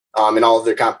season in all of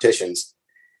their competitions.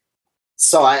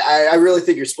 So I really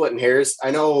think you're splitting hairs.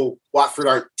 I know Watford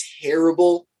aren't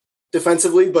terrible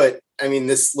defensively, but I mean,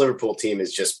 this Liverpool team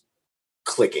is just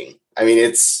clicking. I mean,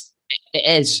 it's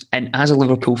It is, and as a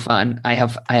Liverpool fan, I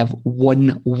have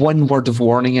one word of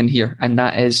warning in here, and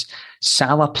that is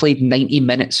Salah played 90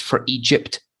 minutes for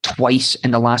Egypt twice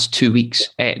in the last 2 weeks,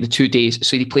 the 2 days.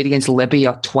 So he played against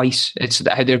Libya twice. It's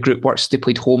how their group works. They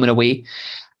played home and away,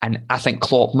 and I think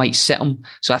Klopp might sit him.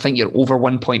 So I think your over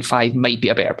 1.5 might be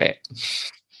a better bet.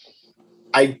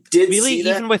 I did really see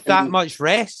that. Even with that much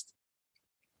rest.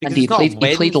 And he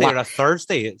played or a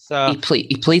Thursday. It's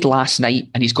he played last night,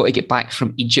 and he's got to get back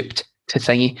from Egypt to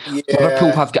thingy. Yeah.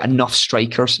 Liverpool have got enough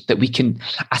strikers that we can.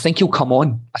 I think he'll come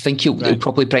on. I think he'll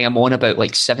probably bring him on about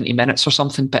like 70 minutes or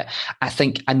something. But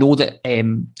I know that I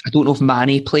don't know if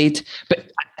Mane played, but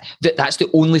that's the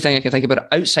only thing I can think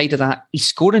about. Outside of that, he's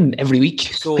scoring every week.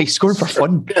 So he's scoring for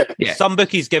fun. Yeah. Some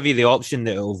bookies give you the option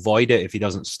that he'll avoid it if he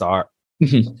doesn't start.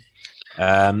 Mm-hmm.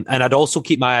 And I'd also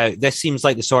keep my eye. This seems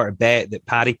like the sort of bet that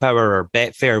Paddy Power or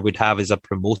Betfair would have as a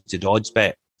promoted odds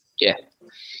bet. Yeah.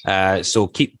 So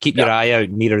keep your eye out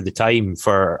nearer the time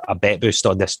for a bet boost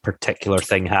on this particular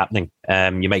thing happening.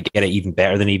 You might get it even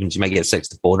better than evens. You might get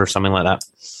 6-4 or something like that.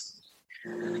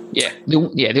 Yeah. The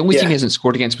only team he hasn't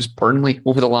scored against was Burnley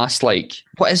over the last,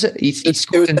 what is it? He's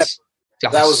scored against.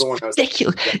 That was the one I was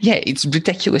ridiculous. Yeah, it's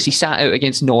ridiculous. He sat out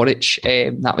against Norwich.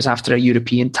 That was after a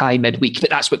European tie midweek. But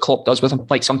that's what Klopp does with him.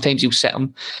 Like sometimes he'll sit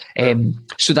him.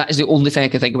 So that is the only thing I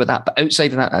can think about that. But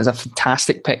outside of that, that's a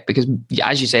fantastic pick because,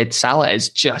 as you said, Salah is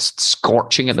just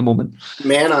scorching at the moment.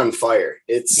 Man on fire.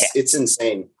 It's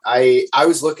insane. I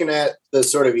was looking at the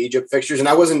sort of Egypt fixtures, and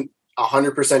I wasn't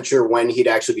 100% sure when he'd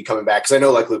actually be coming back because I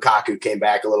know like Lukaku came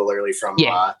back a little early from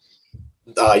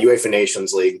UEFA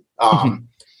Nations League.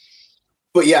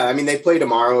 But yeah, I mean, they play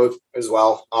tomorrow as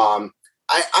well.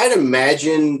 I'd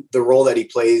imagine the role that he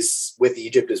plays with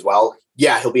Egypt as well.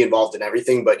 Yeah, he'll be involved in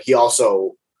everything, but he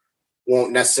also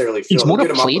won't necessarily feel. He's more a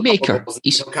playmaker.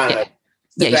 He's kind of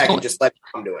sit back and just let it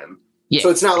come to him. Yeah.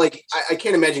 So it's not like I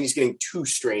can't imagine he's getting too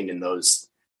strained in those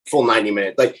full 90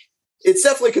 minutes. Like it's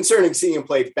definitely concerning seeing him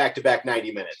play back to back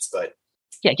 90 minutes. But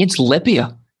yeah, against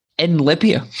Libya. In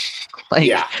Libya,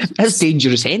 that's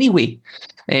dangerous anyway.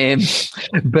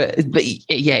 But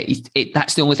yeah,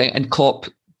 that's the only thing. And Klopp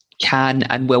can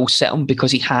and will sit him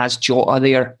because he has Jota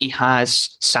there, he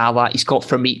has Salah, he's got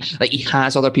Firmino, like he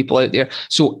has other people out there.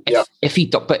 So if he,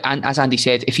 but as Andy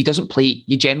said, if he doesn't play,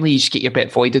 you generally just get your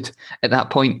bet voided at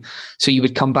that point. So you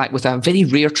would come back with a very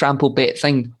rare trample bet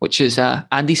thing, which is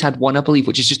Andy's had one, I believe,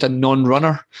 which is just a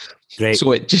non-runner. Great.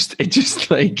 So it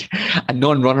just like a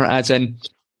non-runner, as in.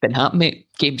 Didn't happen, mate.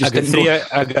 Game just didn't go.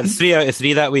 I got 3 out of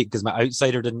 3 that week because my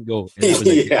outsider didn't go. And that was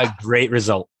a great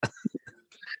result.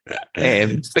 But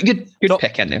good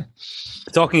pick in there.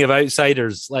 Talking of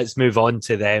outsiders, let's move on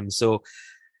to them. So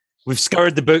we've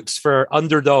scoured the books for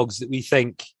underdogs that we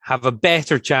think have a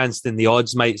better chance than the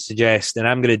odds might suggest. And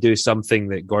I'm going to do something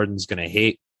that Gordon's going to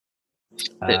hate.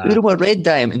 The Urawa Red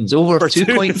Diamonds over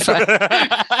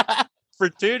 2.5. For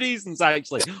 2 reasons,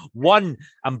 actually. One,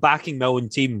 I'm backing my own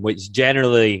team, which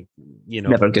generally,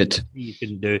 never good. You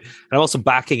can do. And I'm also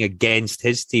backing against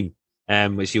his team,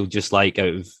 which he'll just like out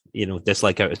of,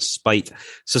 dislike out of spite.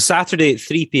 So Saturday at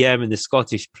 3 p.m. in the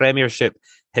Scottish Premiership,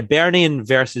 Hibernian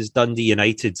versus Dundee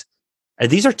United.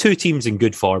 These are 2 teams in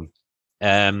good form.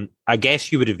 I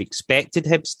guess you would have expected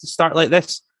Hibs to start like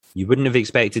this. You wouldn't have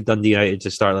expected Dundee United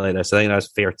to start like this. I think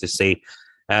that's fair to say.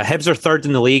 Hibs are 3rd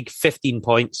in the league, 15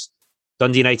 points.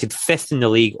 Dundee United 5th in the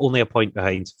league, only a point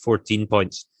behind, 14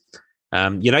 points.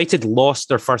 United lost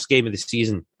their first game of the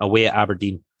season away at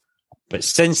Aberdeen. But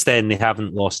since then, they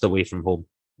haven't lost away from home.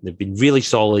 They've been really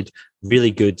solid, really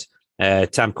good.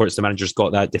 Tam Courts, the manager's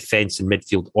got that defence and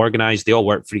midfield organised. They all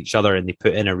work for each other and they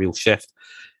put in a real shift.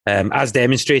 As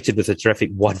demonstrated with a terrific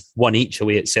 1 each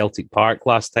away at Celtic Park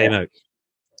last time out.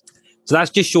 So that's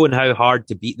just showing how hard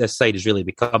to beat this side has really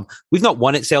become. We've not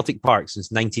won at Celtic Park since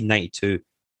 1992.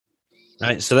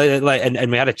 Right, so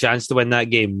and we had a chance to win that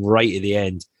game right at the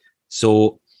end.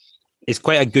 So it's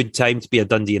quite a good time to be a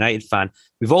Dundee United fan.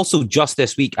 We've also just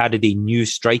this week added a new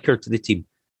striker to the team,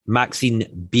 Maxime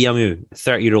Biamou, a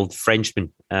 30-year-old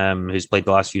Frenchman who's played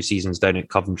the last few seasons down at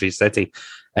Coventry City,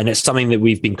 and it's something that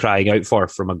we've been crying out for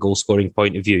from a goal-scoring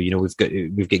point of view.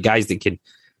 We've got guys that can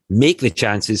make the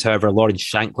chances. However, Lawrence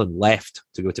Shanklin left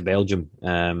to go to Belgium.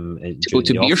 To go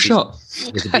to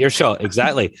Beerschot. With a Beerschot,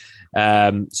 exactly.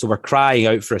 So we're crying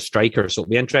out for a striker. So it'll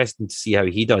be interesting to see how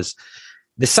he does.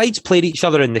 The sides played each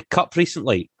other in the Cup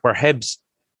recently, where Hibs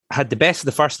had the best of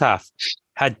the first half,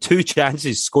 had 2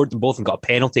 chances, scored them both and got a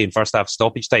penalty in first half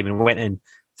stoppage time and went in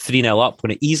 3-0 up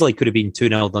when it easily could have been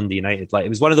 2-0 Dundee United. Like it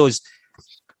was one of those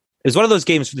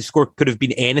games where the score could have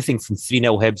been anything from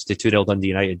 3-0 Hibs to 2-0 Dundee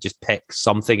United. Just pick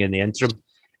something in the interim.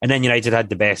 And then United had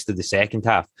the best of the second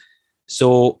half.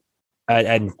 So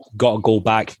and got a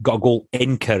goal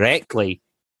incorrectly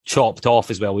chopped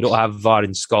off as well. We don't have VAR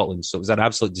in Scotland, so it was an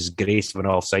absolute disgrace of an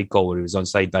offside call where he was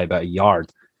onside by about a yard.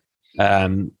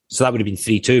 So that would have been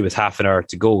 3-2 with half an hour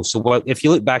to go. So if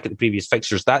you look back at the previous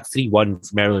fixtures, that 3-1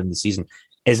 from earlier in the season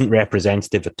isn't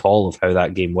representative at all of how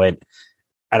that game went.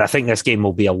 And I think this game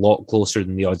will be a lot closer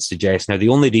than the odds suggest. Now, the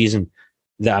only reason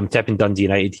that I'm tipping Dundee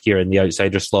United here in the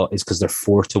outsider slot is because they're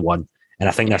 4-1. And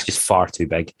I think that's just far too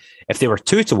big. If they were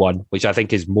 2-1, which I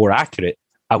think is more accurate,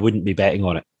 I wouldn't be betting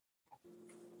on it.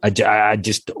 I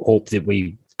just hope that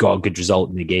we got a good result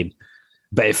in the game.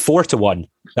 But if 4-1,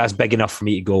 that's big enough for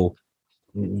me to go,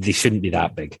 they shouldn't be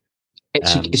that big.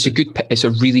 It's a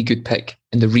really good pick.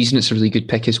 And the reason it's a really good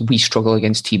pick is we struggle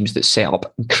against teams that set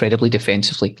up incredibly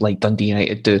defensively, like Dundee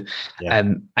United do. Yeah.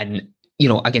 And,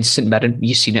 against St Mirren,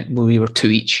 you've seen it when we were 2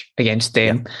 each against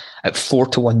them. At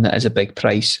 4-1, that is a big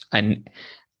price. And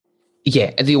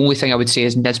yeah, the only thing I would say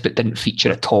is Nisbet didn't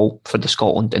feature at all for the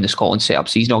Scotland setup,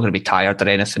 so he's not going to be tired or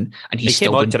anything. And he's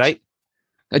still came on tonight.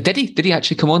 Did he? Did he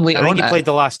actually come on later on? I think he played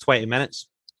the last 20 minutes.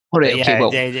 All right,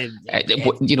 okay,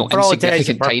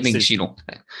 insignificant timings,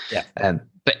 Yeah.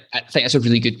 But I think it's a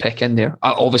really good pick in there.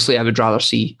 Obviously, I would rather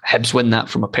see Hibs win that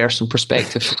from a personal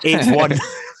perspective. 8-1.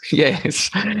 Yes.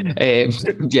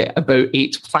 About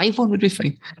 5-1 would be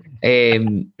fine.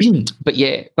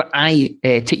 But I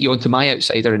take you on to my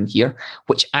outsider in here,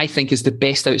 which I think is the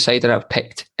best outsider I've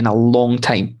picked in a long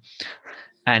time.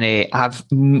 And I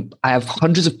have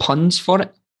hundreds of puns for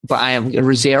it, but I am going to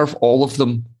reserve all of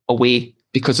them away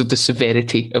because of the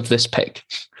severity of this pick.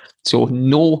 So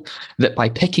know that by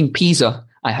picking Pisa,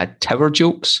 I had tower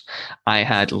jokes, I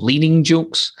had leaning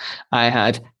jokes, I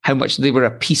had how much they were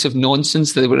a piece of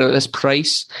nonsense, they were at this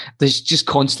price. There's just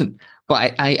constant.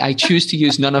 But I choose to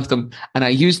use none of them. And I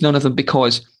use none of them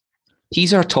because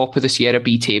Pisa are top of the Sierra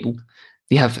B table.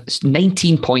 They have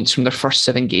 19 points from their first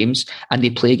 7 games, and they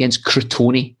play against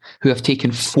Crotone, who have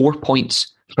taken 4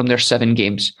 points from their 7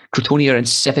 games. Crotone are in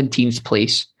 17th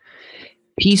place.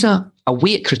 Pisa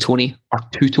away at Crotone are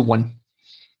 2-1.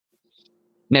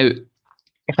 Now,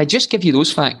 if I just give you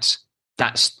those facts,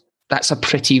 that's a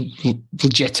pretty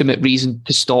legitimate reason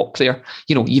to stop there.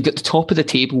 You've got the top of the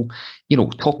table,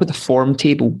 top of the form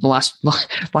table. The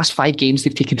last 5 games,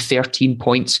 they've taken 13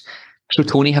 points.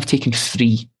 Crotone have taken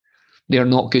 3. They're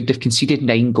not good. They've conceded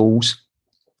 9 goals.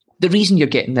 The reason you're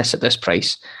getting this at this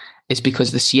price is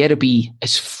because the Sierra B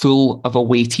is full of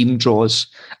away team draws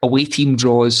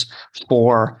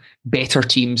for better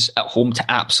teams at home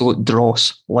to absolute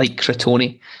dross like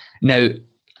Crotone. Now,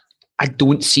 I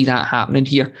don't see that happening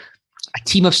here. A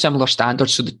team of similar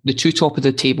standards, so the 2 top of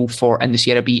the table in the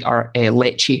Sierra B are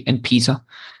Lecce and Pisa.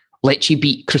 Lecce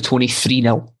beat Crotone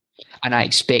 3-0, and I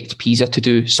expect Pisa to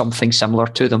do something similar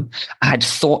to them. I had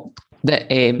thought that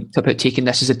about taking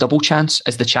this as a double chance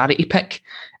as the charity pick,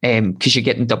 because you're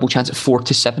getting double chance at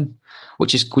 4-7,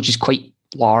 which is quite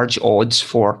large odds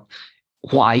for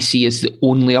what I see as the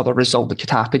only other result that could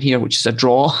happen here, which is a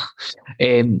draw.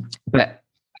 But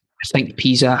I think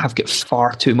Pisa have got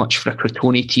far too much for a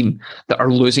Crotone team that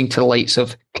are losing to the likes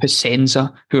of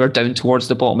Cosenza, who are down towards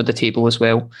the bottom of the table as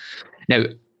well. Now,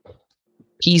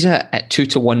 Pisa at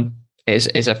 2-1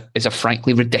 is a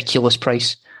frankly ridiculous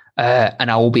price. And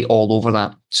I will be all over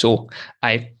that. So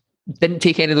I didn't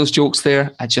take any of those jokes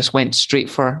there. I just went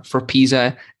straight for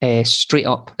Pisa, straight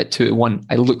up at 2-1.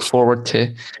 I look forward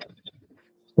to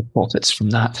the profits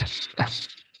from that.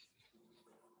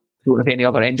 Don't have any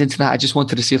other ending to that. I just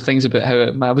wanted to say things about how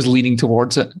I was leaning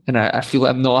towards it, and I feel like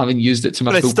I'm not having used it to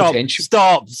my full potential.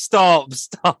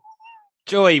 Stop.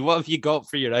 Joey, what have you got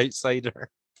for your outsider?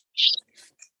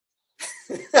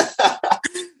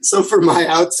 So for my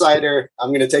outsider, I'm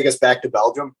going to take us back to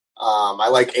Belgium. I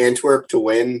like Antwerp to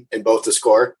win and both to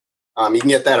score. You can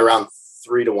get that around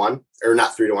 3-1, or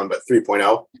not 3-1, but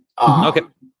 3.0. Okay.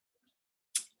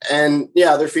 And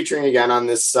yeah, they're featuring again on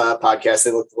this podcast.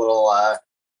 They look a little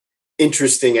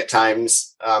interesting at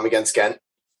times against Ghent,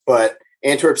 but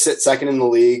Antwerp sit second in the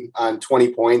league on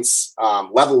 20 points,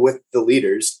 level with the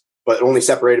leaders, but only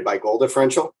separated by goal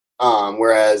differential.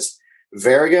 Whereas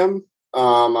Waregem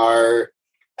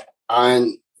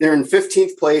they're in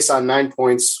 15th place on 9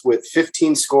 points with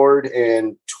 15 scored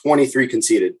and 23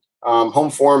 conceded. Home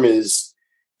form is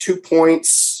 2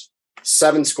 points,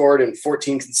 7 scored and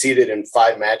 14 conceded in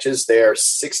 5 matches. They are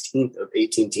 16th of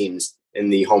 18 teams in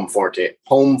the home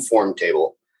form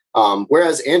table.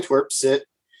 Whereas Antwerp sit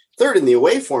third in the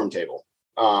away form table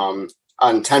on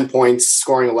 10 points,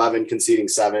 scoring 11, conceding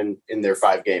 7 in their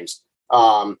 5 games.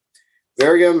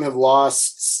 Waregem have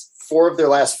lost 4 of their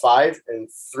last 5 and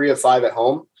 3 of 5 at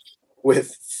home.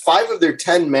 With 5 of their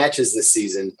 10 matches this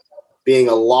season, being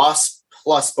a loss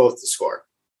plus both to score.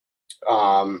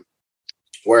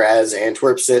 Whereas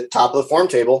Antwerp sit top of the form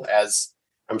table, as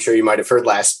I'm sure you might have heard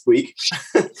last week.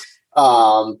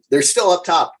 They're still up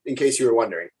top, in case you were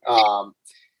wondering. And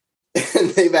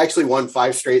they've actually won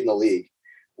 5 straight in the league,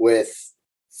 with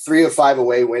 3 of 5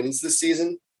 away wins this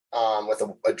season, with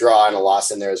a draw and a loss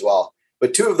in there as well.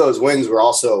 But 2 of those wins were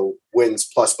also wins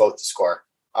plus both to score.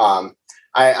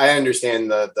 I understand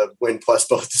the win plus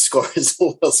both to score is a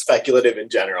little speculative in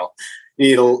general. You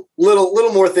need a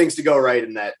little more things to go right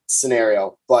in that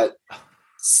scenario. But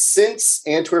since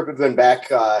Antwerp have been back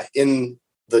in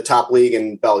the top league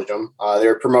in Belgium, they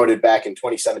were promoted back in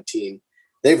 2017.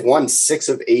 They've won 6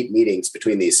 of 8 meetings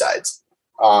between these sides.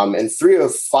 And 3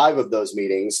 of 5 of those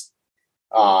meetings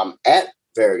at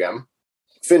Waregem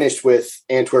finished with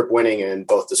Antwerp winning and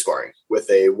both to scoring, with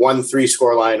a 1-3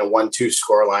 scoreline, a 1-2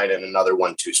 scoreline, and another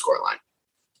 1-2 scoreline.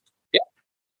 Yeah,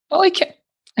 I like it.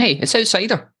 Hey, it's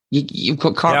outsider. You've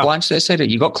got carte blanche outsider.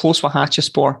 You got close with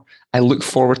Hatchespor. I look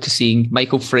forward to seeing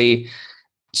Michael Frey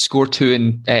score 2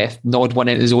 and nod one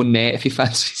in his own net if he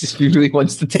fancies, if he really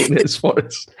wants to take this for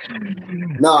us.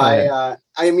 No,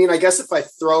 I mean, I guess if I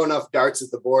throw enough darts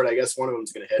at the board, I guess one of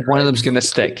them's going to hit. One of them's going to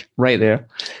stick right there.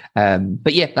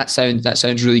 But yeah, that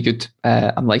sounds really good.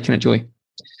 I'm liking it, Joey.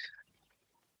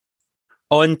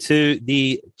 On to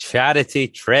the charity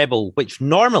treble, which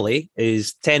normally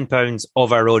is £10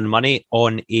 of our own money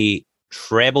on a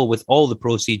treble, with all the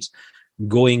proceeds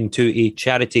going to a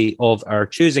charity of our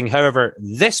choosing. However,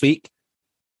 this week,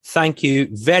 thank you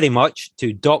very much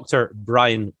to Dr.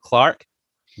 Brian Clark,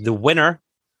 the winner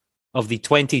of the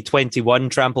 2021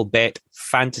 Trample Bet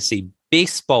Fantasy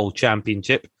Baseball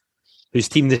Championship, whose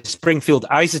team, the Springfield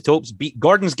Isotopes, beat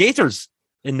Gordon's Gators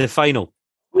in the final.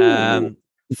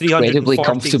 Incredibly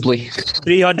comfortably.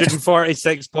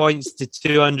 346 points to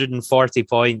 240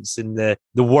 points in the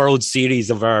World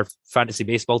Series of our fantasy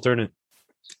baseball tournament.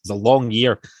 It's a long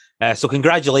year. So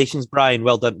congratulations, Brian.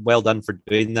 Well done for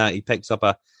doing that. He picks up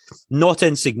a not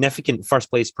insignificant first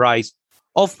place prize,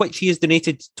 of which he has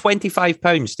donated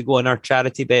 £25 to go on our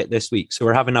charity bet this week. So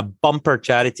we're having a bumper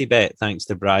charity bet thanks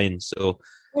to Brian. So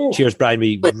cheers, Brian.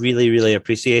 We really, really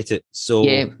appreciate it. So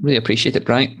yeah, really appreciate it,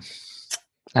 Brian.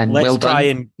 And let's well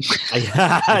done.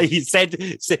 He said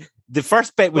the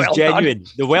first bit was genuine.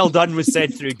 The well done was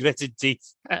said through gritted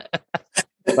teeth.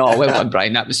 Oh, well done,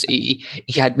 Brian. That was he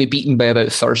had me beaten by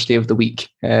about Thursday of the week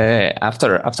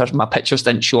after my pictures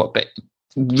didn't show up, but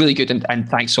really good, and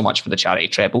thanks so much for the charity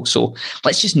treble. So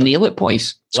let's just nail it,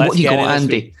 boys. So what do you got,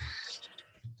 Andy?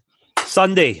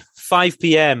 Sunday, 5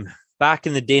 p.m, back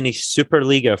in the Danish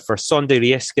Superliga for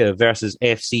Sonderjyske versus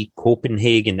FC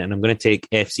Copenhagen, and I'm going to take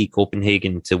FC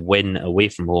Copenhagen to win away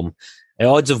from home. The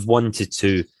odds of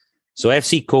 1-2. So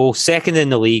FC Co, second in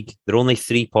the league. They're only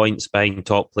 3 points behind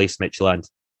top place Midtjylland.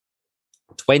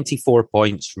 24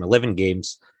 points from 11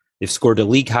 games. They've scored a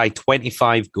league high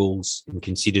 25 goals and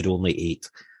conceded only 8.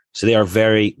 So they are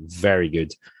very, very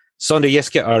good.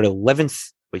 Sonderjyske are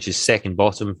 11th, which is second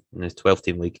bottom in the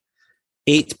 12-team league.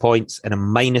 8 points and a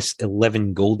minus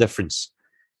 11 goal difference.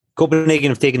 Copenhagen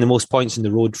have taken the most points in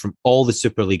the road from all the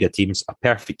Superliga teams, a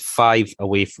perfect 5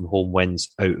 away from home wins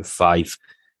out of 5.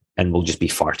 And will just be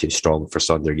far too strong for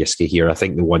Sonderjyske here. I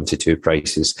think the 1-2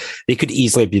 prices, they could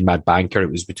easily be my banker.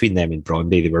 It was between them and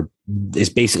Brøndby. It's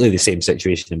basically the same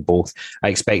situation in both. I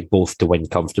expect both to win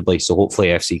comfortably. So hopefully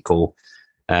FC Co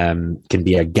can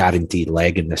be a guaranteed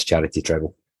leg in this charity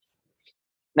treble.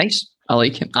 Nice. I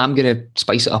like it. I'm going to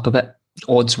spice it up a bit,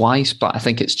 odds-wise, but I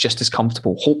think it's just as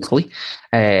comfortable, hopefully.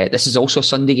 This is also a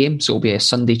Sunday game, so it'll be a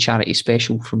Sunday charity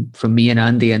special from me and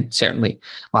Andy, and certainly,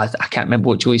 well, I can't remember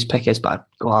what Joey's pick is, but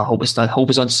I hope it's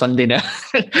on Sunday now.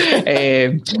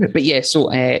 But yeah, so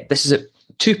this is at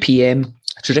 2 p.m,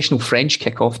 traditional French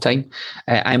kickoff time.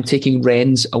 I'm taking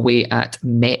Rennes away at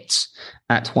Metz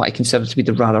at what I consider to be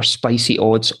the rather spicy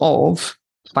odds of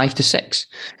 5-6.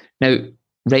 Now,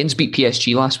 Rennes beat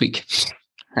PSG last week.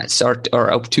 That's or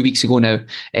 2 weeks ago now,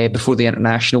 before the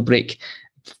international break.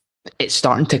 It's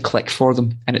starting to click for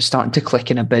them, and it's starting to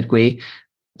click in a big way.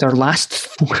 Their last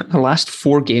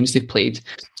 4 games they played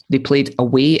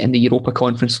away in the Europa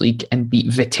Conference League and beat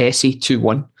Vitesse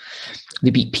 2-1.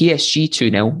 They beat PSG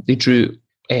 2-0. They drew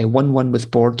 1-1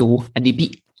 with Bordeaux, and they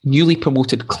beat newly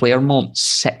promoted Clermont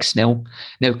 6-0.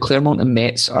 Now, Clermont and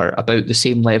Metz are about the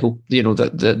same level. You know,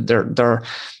 they're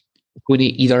going to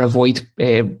either avoid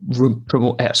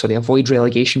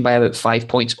relegation by about 5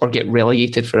 points or get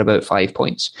relegated for about 5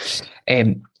 points.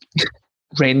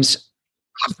 Rennes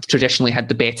have traditionally had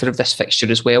the better of this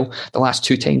fixture as well. The last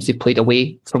 2 times they played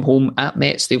away from home at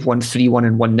Metz, they've won 3-1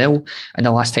 and 1-0. And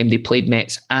the last time they played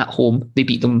Metz at home, they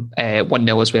beat them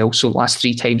 1-0 as well. So the last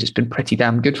 3 times it's been pretty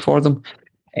damn good for them.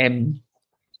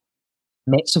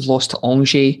 Metz have lost to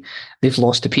Angers, they've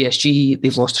lost to PSG,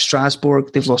 they've lost to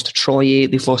Strasbourg, they've lost to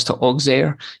Troyes, they've lost to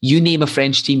Auxerre. You name a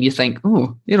French team, you think,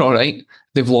 oh, you're all right.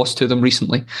 They've lost to them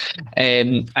recently.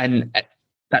 And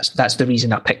that's the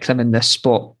reason I picked them in this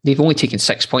spot. They've only taken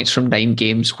 6 points from 9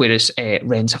 games, whereas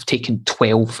Rennes have taken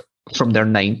 12 from their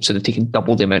 9, so they've taken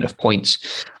double the amount of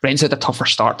points. Rennes had a tougher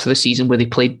start to the season where they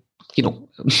played,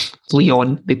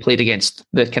 Lyon, they played against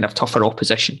the kind of tougher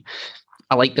opposition.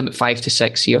 I like them at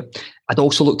 5-6 here. I'd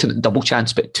also looked at the double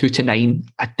chance, but 2-9,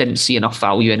 I didn't see enough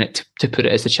value in it to put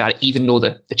it as the charity, even though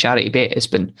the charity bet has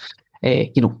been,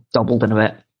 doubled in a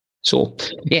bit. So,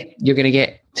 yeah, you're going to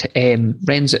get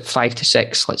Rennes at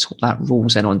 5-6. Let's hope that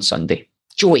rolls in on Sunday.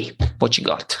 Joey, what you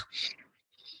got?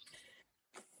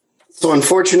 So,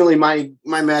 unfortunately, my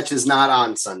match is not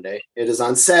on Sunday. It is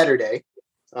on Saturday,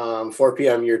 4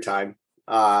 p.m. your time.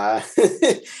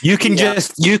 You can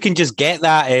just get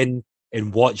that in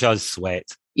and watch us sweat.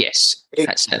 Yes,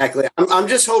 that's exactly. I'm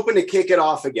just hoping to kick it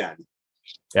off again.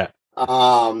 Yeah.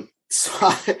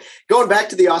 So going back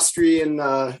to the Austrian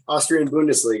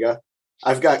Bundesliga,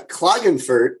 I've got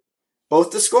Klagenfurt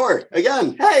both to score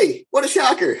again. Hey, what a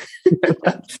shocker!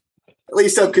 At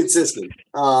least I'm consistent.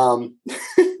 You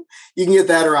can get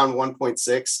that around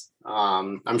 1.6.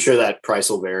 I'm sure that price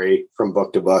will vary from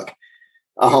book to book.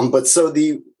 But so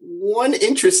the one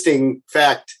interesting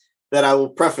fact that I will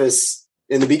preface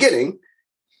in the beginning,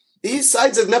 these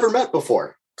sides have never met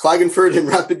before. Klagenfurt and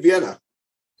Rapid Vienna.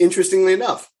 Interestingly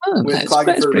enough, with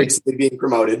Klagenfurt recently being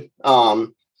promoted.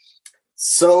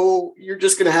 So you're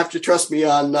just going to have to trust me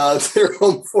on their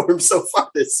home form so far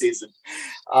this season.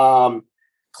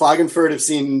 Klagenfurt have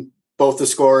seen both the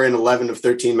score in 11 of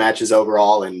 13 matches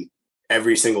overall, and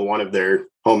every single one of their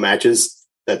home matches.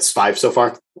 That's 5 so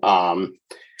far.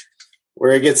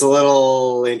 Where it gets a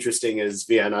little interesting is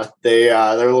Vienna. They're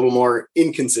a little more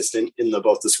inconsistent in the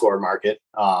both the score market.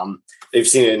 They've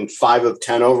seen it in 5 of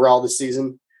 10 overall this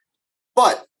season,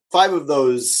 but 3 of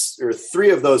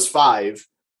those 5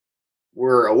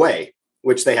 were away,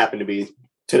 which they happen to be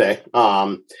today,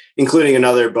 including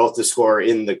another both the score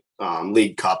in the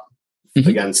League Cup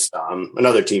against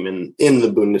another team in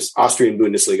the Austrian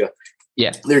Bundesliga.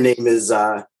 Yeah, their name is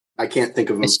I can't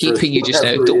think of them. Escaping you just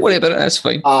now. Don't worry about it. That's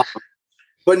fine.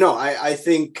 But no, I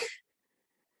think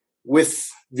with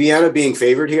Vienna being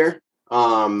favored here,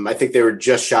 I think they were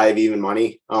just shy of even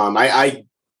money. I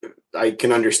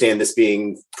can understand this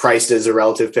being priced as a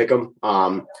relative pick'em.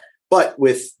 But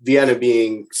with Vienna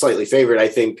being slightly favored, I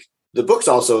think the books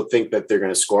also think that they're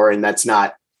going to score, and that's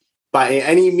not by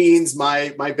any means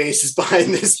my basis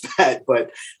behind this bet.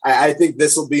 But I think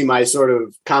this will be my sort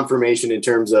of confirmation in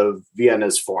terms of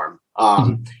Vienna's form.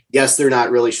 Yes, they're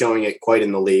not really showing it quite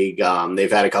in the league. They've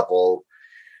had a couple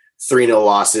 3-0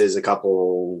 losses, a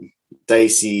couple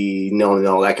dicey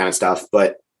 0-0, that kind of stuff.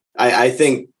 But I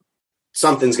think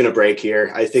something's going to break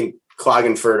here. I think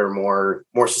Klagenfurt are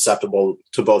more susceptible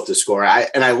to both the score.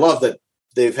 I love that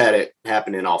they've had it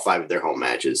happen in all 5 of their home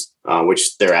matches,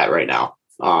 which they're at right now.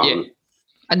 And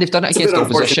they've done it against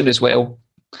opposition as well.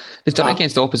 They've done it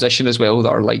against the opposition as well that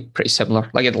are like pretty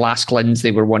similar. Like at Last Glins,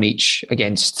 they were 1 each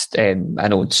against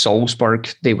Salzburg.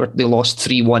 They lost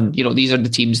 3-1. These are the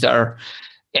teams that are,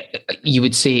 you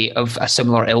would say, of a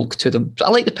similar ilk to them. So I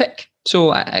like the pick.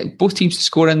 So both teams to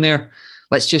score in there.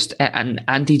 Let's just and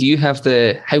Andy, do you have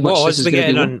how much what this is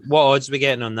going to be? What odds are we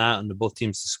getting on that on the both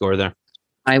teams to score there?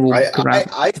 I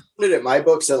found it at my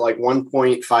books at like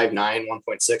 1.59,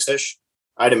 1.6 ish.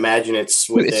 I'd imagine it's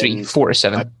within 4 to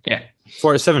 7. Yeah.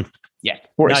 4 to 7. Yeah,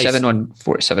 4 to 7 on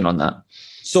 4 to 7 on that.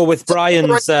 So with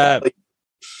Brian's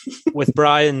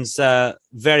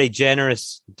very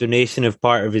generous donation of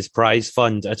part of his prize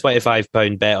fund, a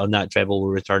 £25 bet on that treble will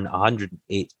return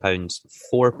 £108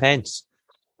 4 pence.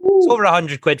 It's over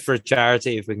 £100 for a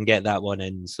charity if we can get that one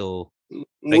in. So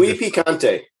muy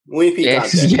picante.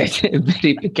 Yes,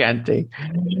 very picante.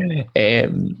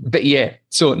 But yeah,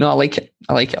 so no, I like it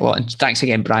a lot. And thanks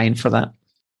again, Brian, for that.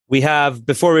 We have,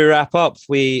 before we wrap up,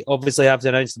 we obviously have to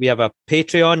announce that we have a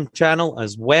Patreon channel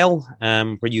as well,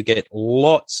 where you get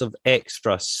lots of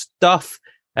extra stuff.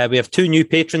 We have 2 new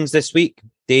patrons this week,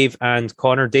 Dave and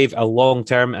Connor. Dave, a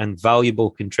long-term and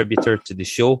valuable contributor to the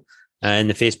show in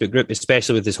the Facebook group,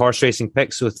 especially with his horse racing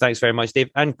picks. So thanks very much, Dave.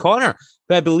 And Connor,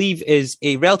 who I believe is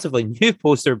a relatively new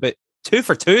poster, but 2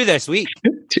 for 2 this week.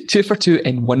 2 for 2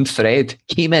 in one thread.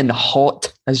 Came in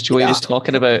hot, as Joey was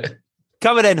talking about.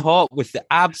 coming in hot with the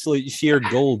absolute sheer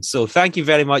gold. So thank you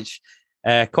very much,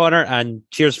 Connor, and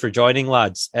cheers for joining,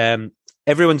 lads.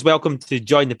 Everyone's welcome to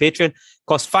join the Patreon.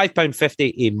 Costs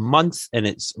 £5.50 a month, and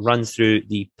it runs through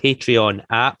the Patreon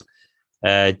app.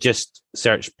 Just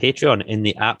search Patreon in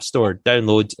the App Store,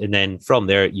 download, and then from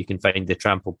there you can find the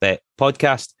Trampled Bet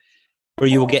podcast, where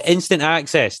you will get instant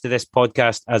access to this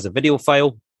podcast as a video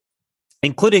file,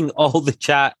 including all the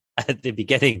chat at the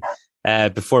beginning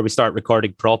before we start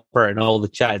recording proper, and all the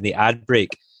chat in the ad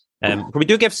break. We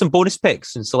do give some bonus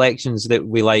picks and selections that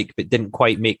we like but didn't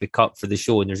quite make the cut for the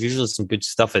show, and there's usually some good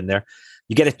stuff in there.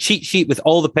 You get a cheat sheet with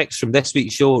all the picks from this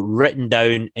week's show written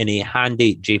down in a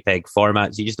handy JPEG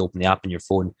format. So you just open the app on your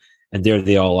phone, and there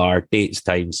they all are, dates,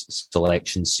 times,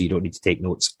 selections, so you don't need to take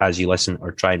notes as you listen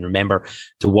or try and remember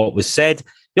to what was said.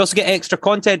 You also get extra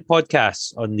content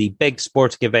podcasts on the big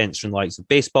sporting events from the likes of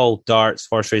baseball, darts,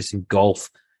 horse racing, golf,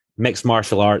 mixed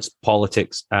martial arts,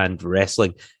 politics, and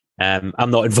wrestling.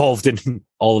 I'm not involved in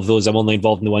all of those. I'm only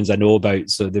involved in the ones I know about.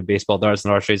 So the baseball, darts, and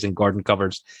horse racing. Gordon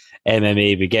covers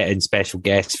MMA. We get in special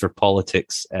guests for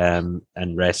politics and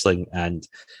wrestling. And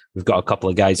we've got a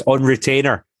couple of guys on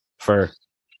retainer for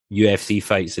UFC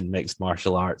fights and mixed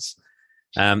martial arts.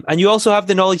 And you also have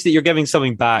the knowledge that you're giving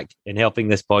something back in helping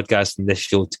this podcast and this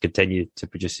show to continue to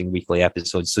producing weekly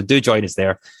episodes. So do join us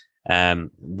there.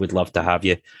 We'd love to have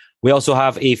you. We also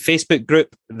have a Facebook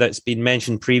group that's been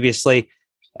mentioned previously.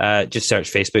 Just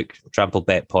search Facebook, Trampled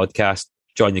Bet Podcast.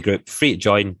 Join the group, free to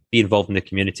join, be involved in the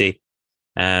community,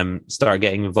 start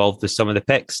getting involved with some of the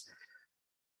picks.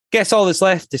 Guess all that's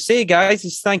left to say, guys,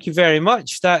 is thank you very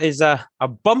much. That is a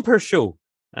bumper show.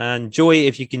 And Joey,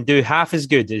 if you can do half as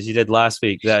good as you did last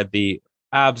week, that'd be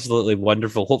absolutely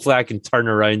wonderful. Hopefully I can turn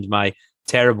around my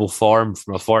terrible form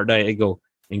from a fortnight ago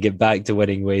and get back to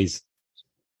winning ways.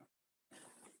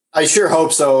 I sure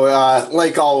hope so.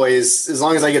 Like always, as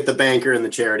long as I get the banker and the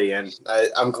charity in,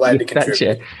 I'm glad to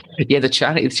contribute. Yeah, the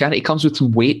charity comes with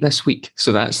some weight this week,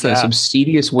 so that's some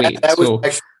serious weight. That was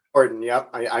actually important. Yep,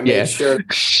 I made sure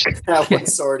that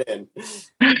was sorted in.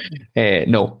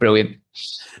 No, brilliant.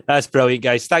 That's brilliant,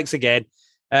 guys. Thanks again.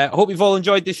 Hope you've all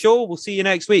enjoyed the show. We'll see you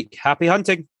next week. Happy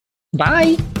hunting.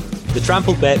 Bye. The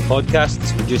Trampled Bet podcast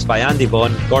is produced by Andy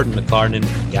Vaughan, Gordon McLarnon,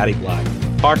 and Gary Black,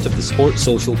 part of the Sports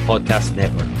Social Podcast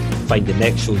Network. Find the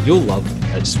next show you'll love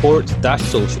at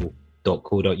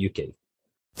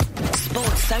sport-social.co.uk.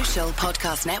 Sports Social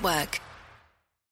Podcast Network.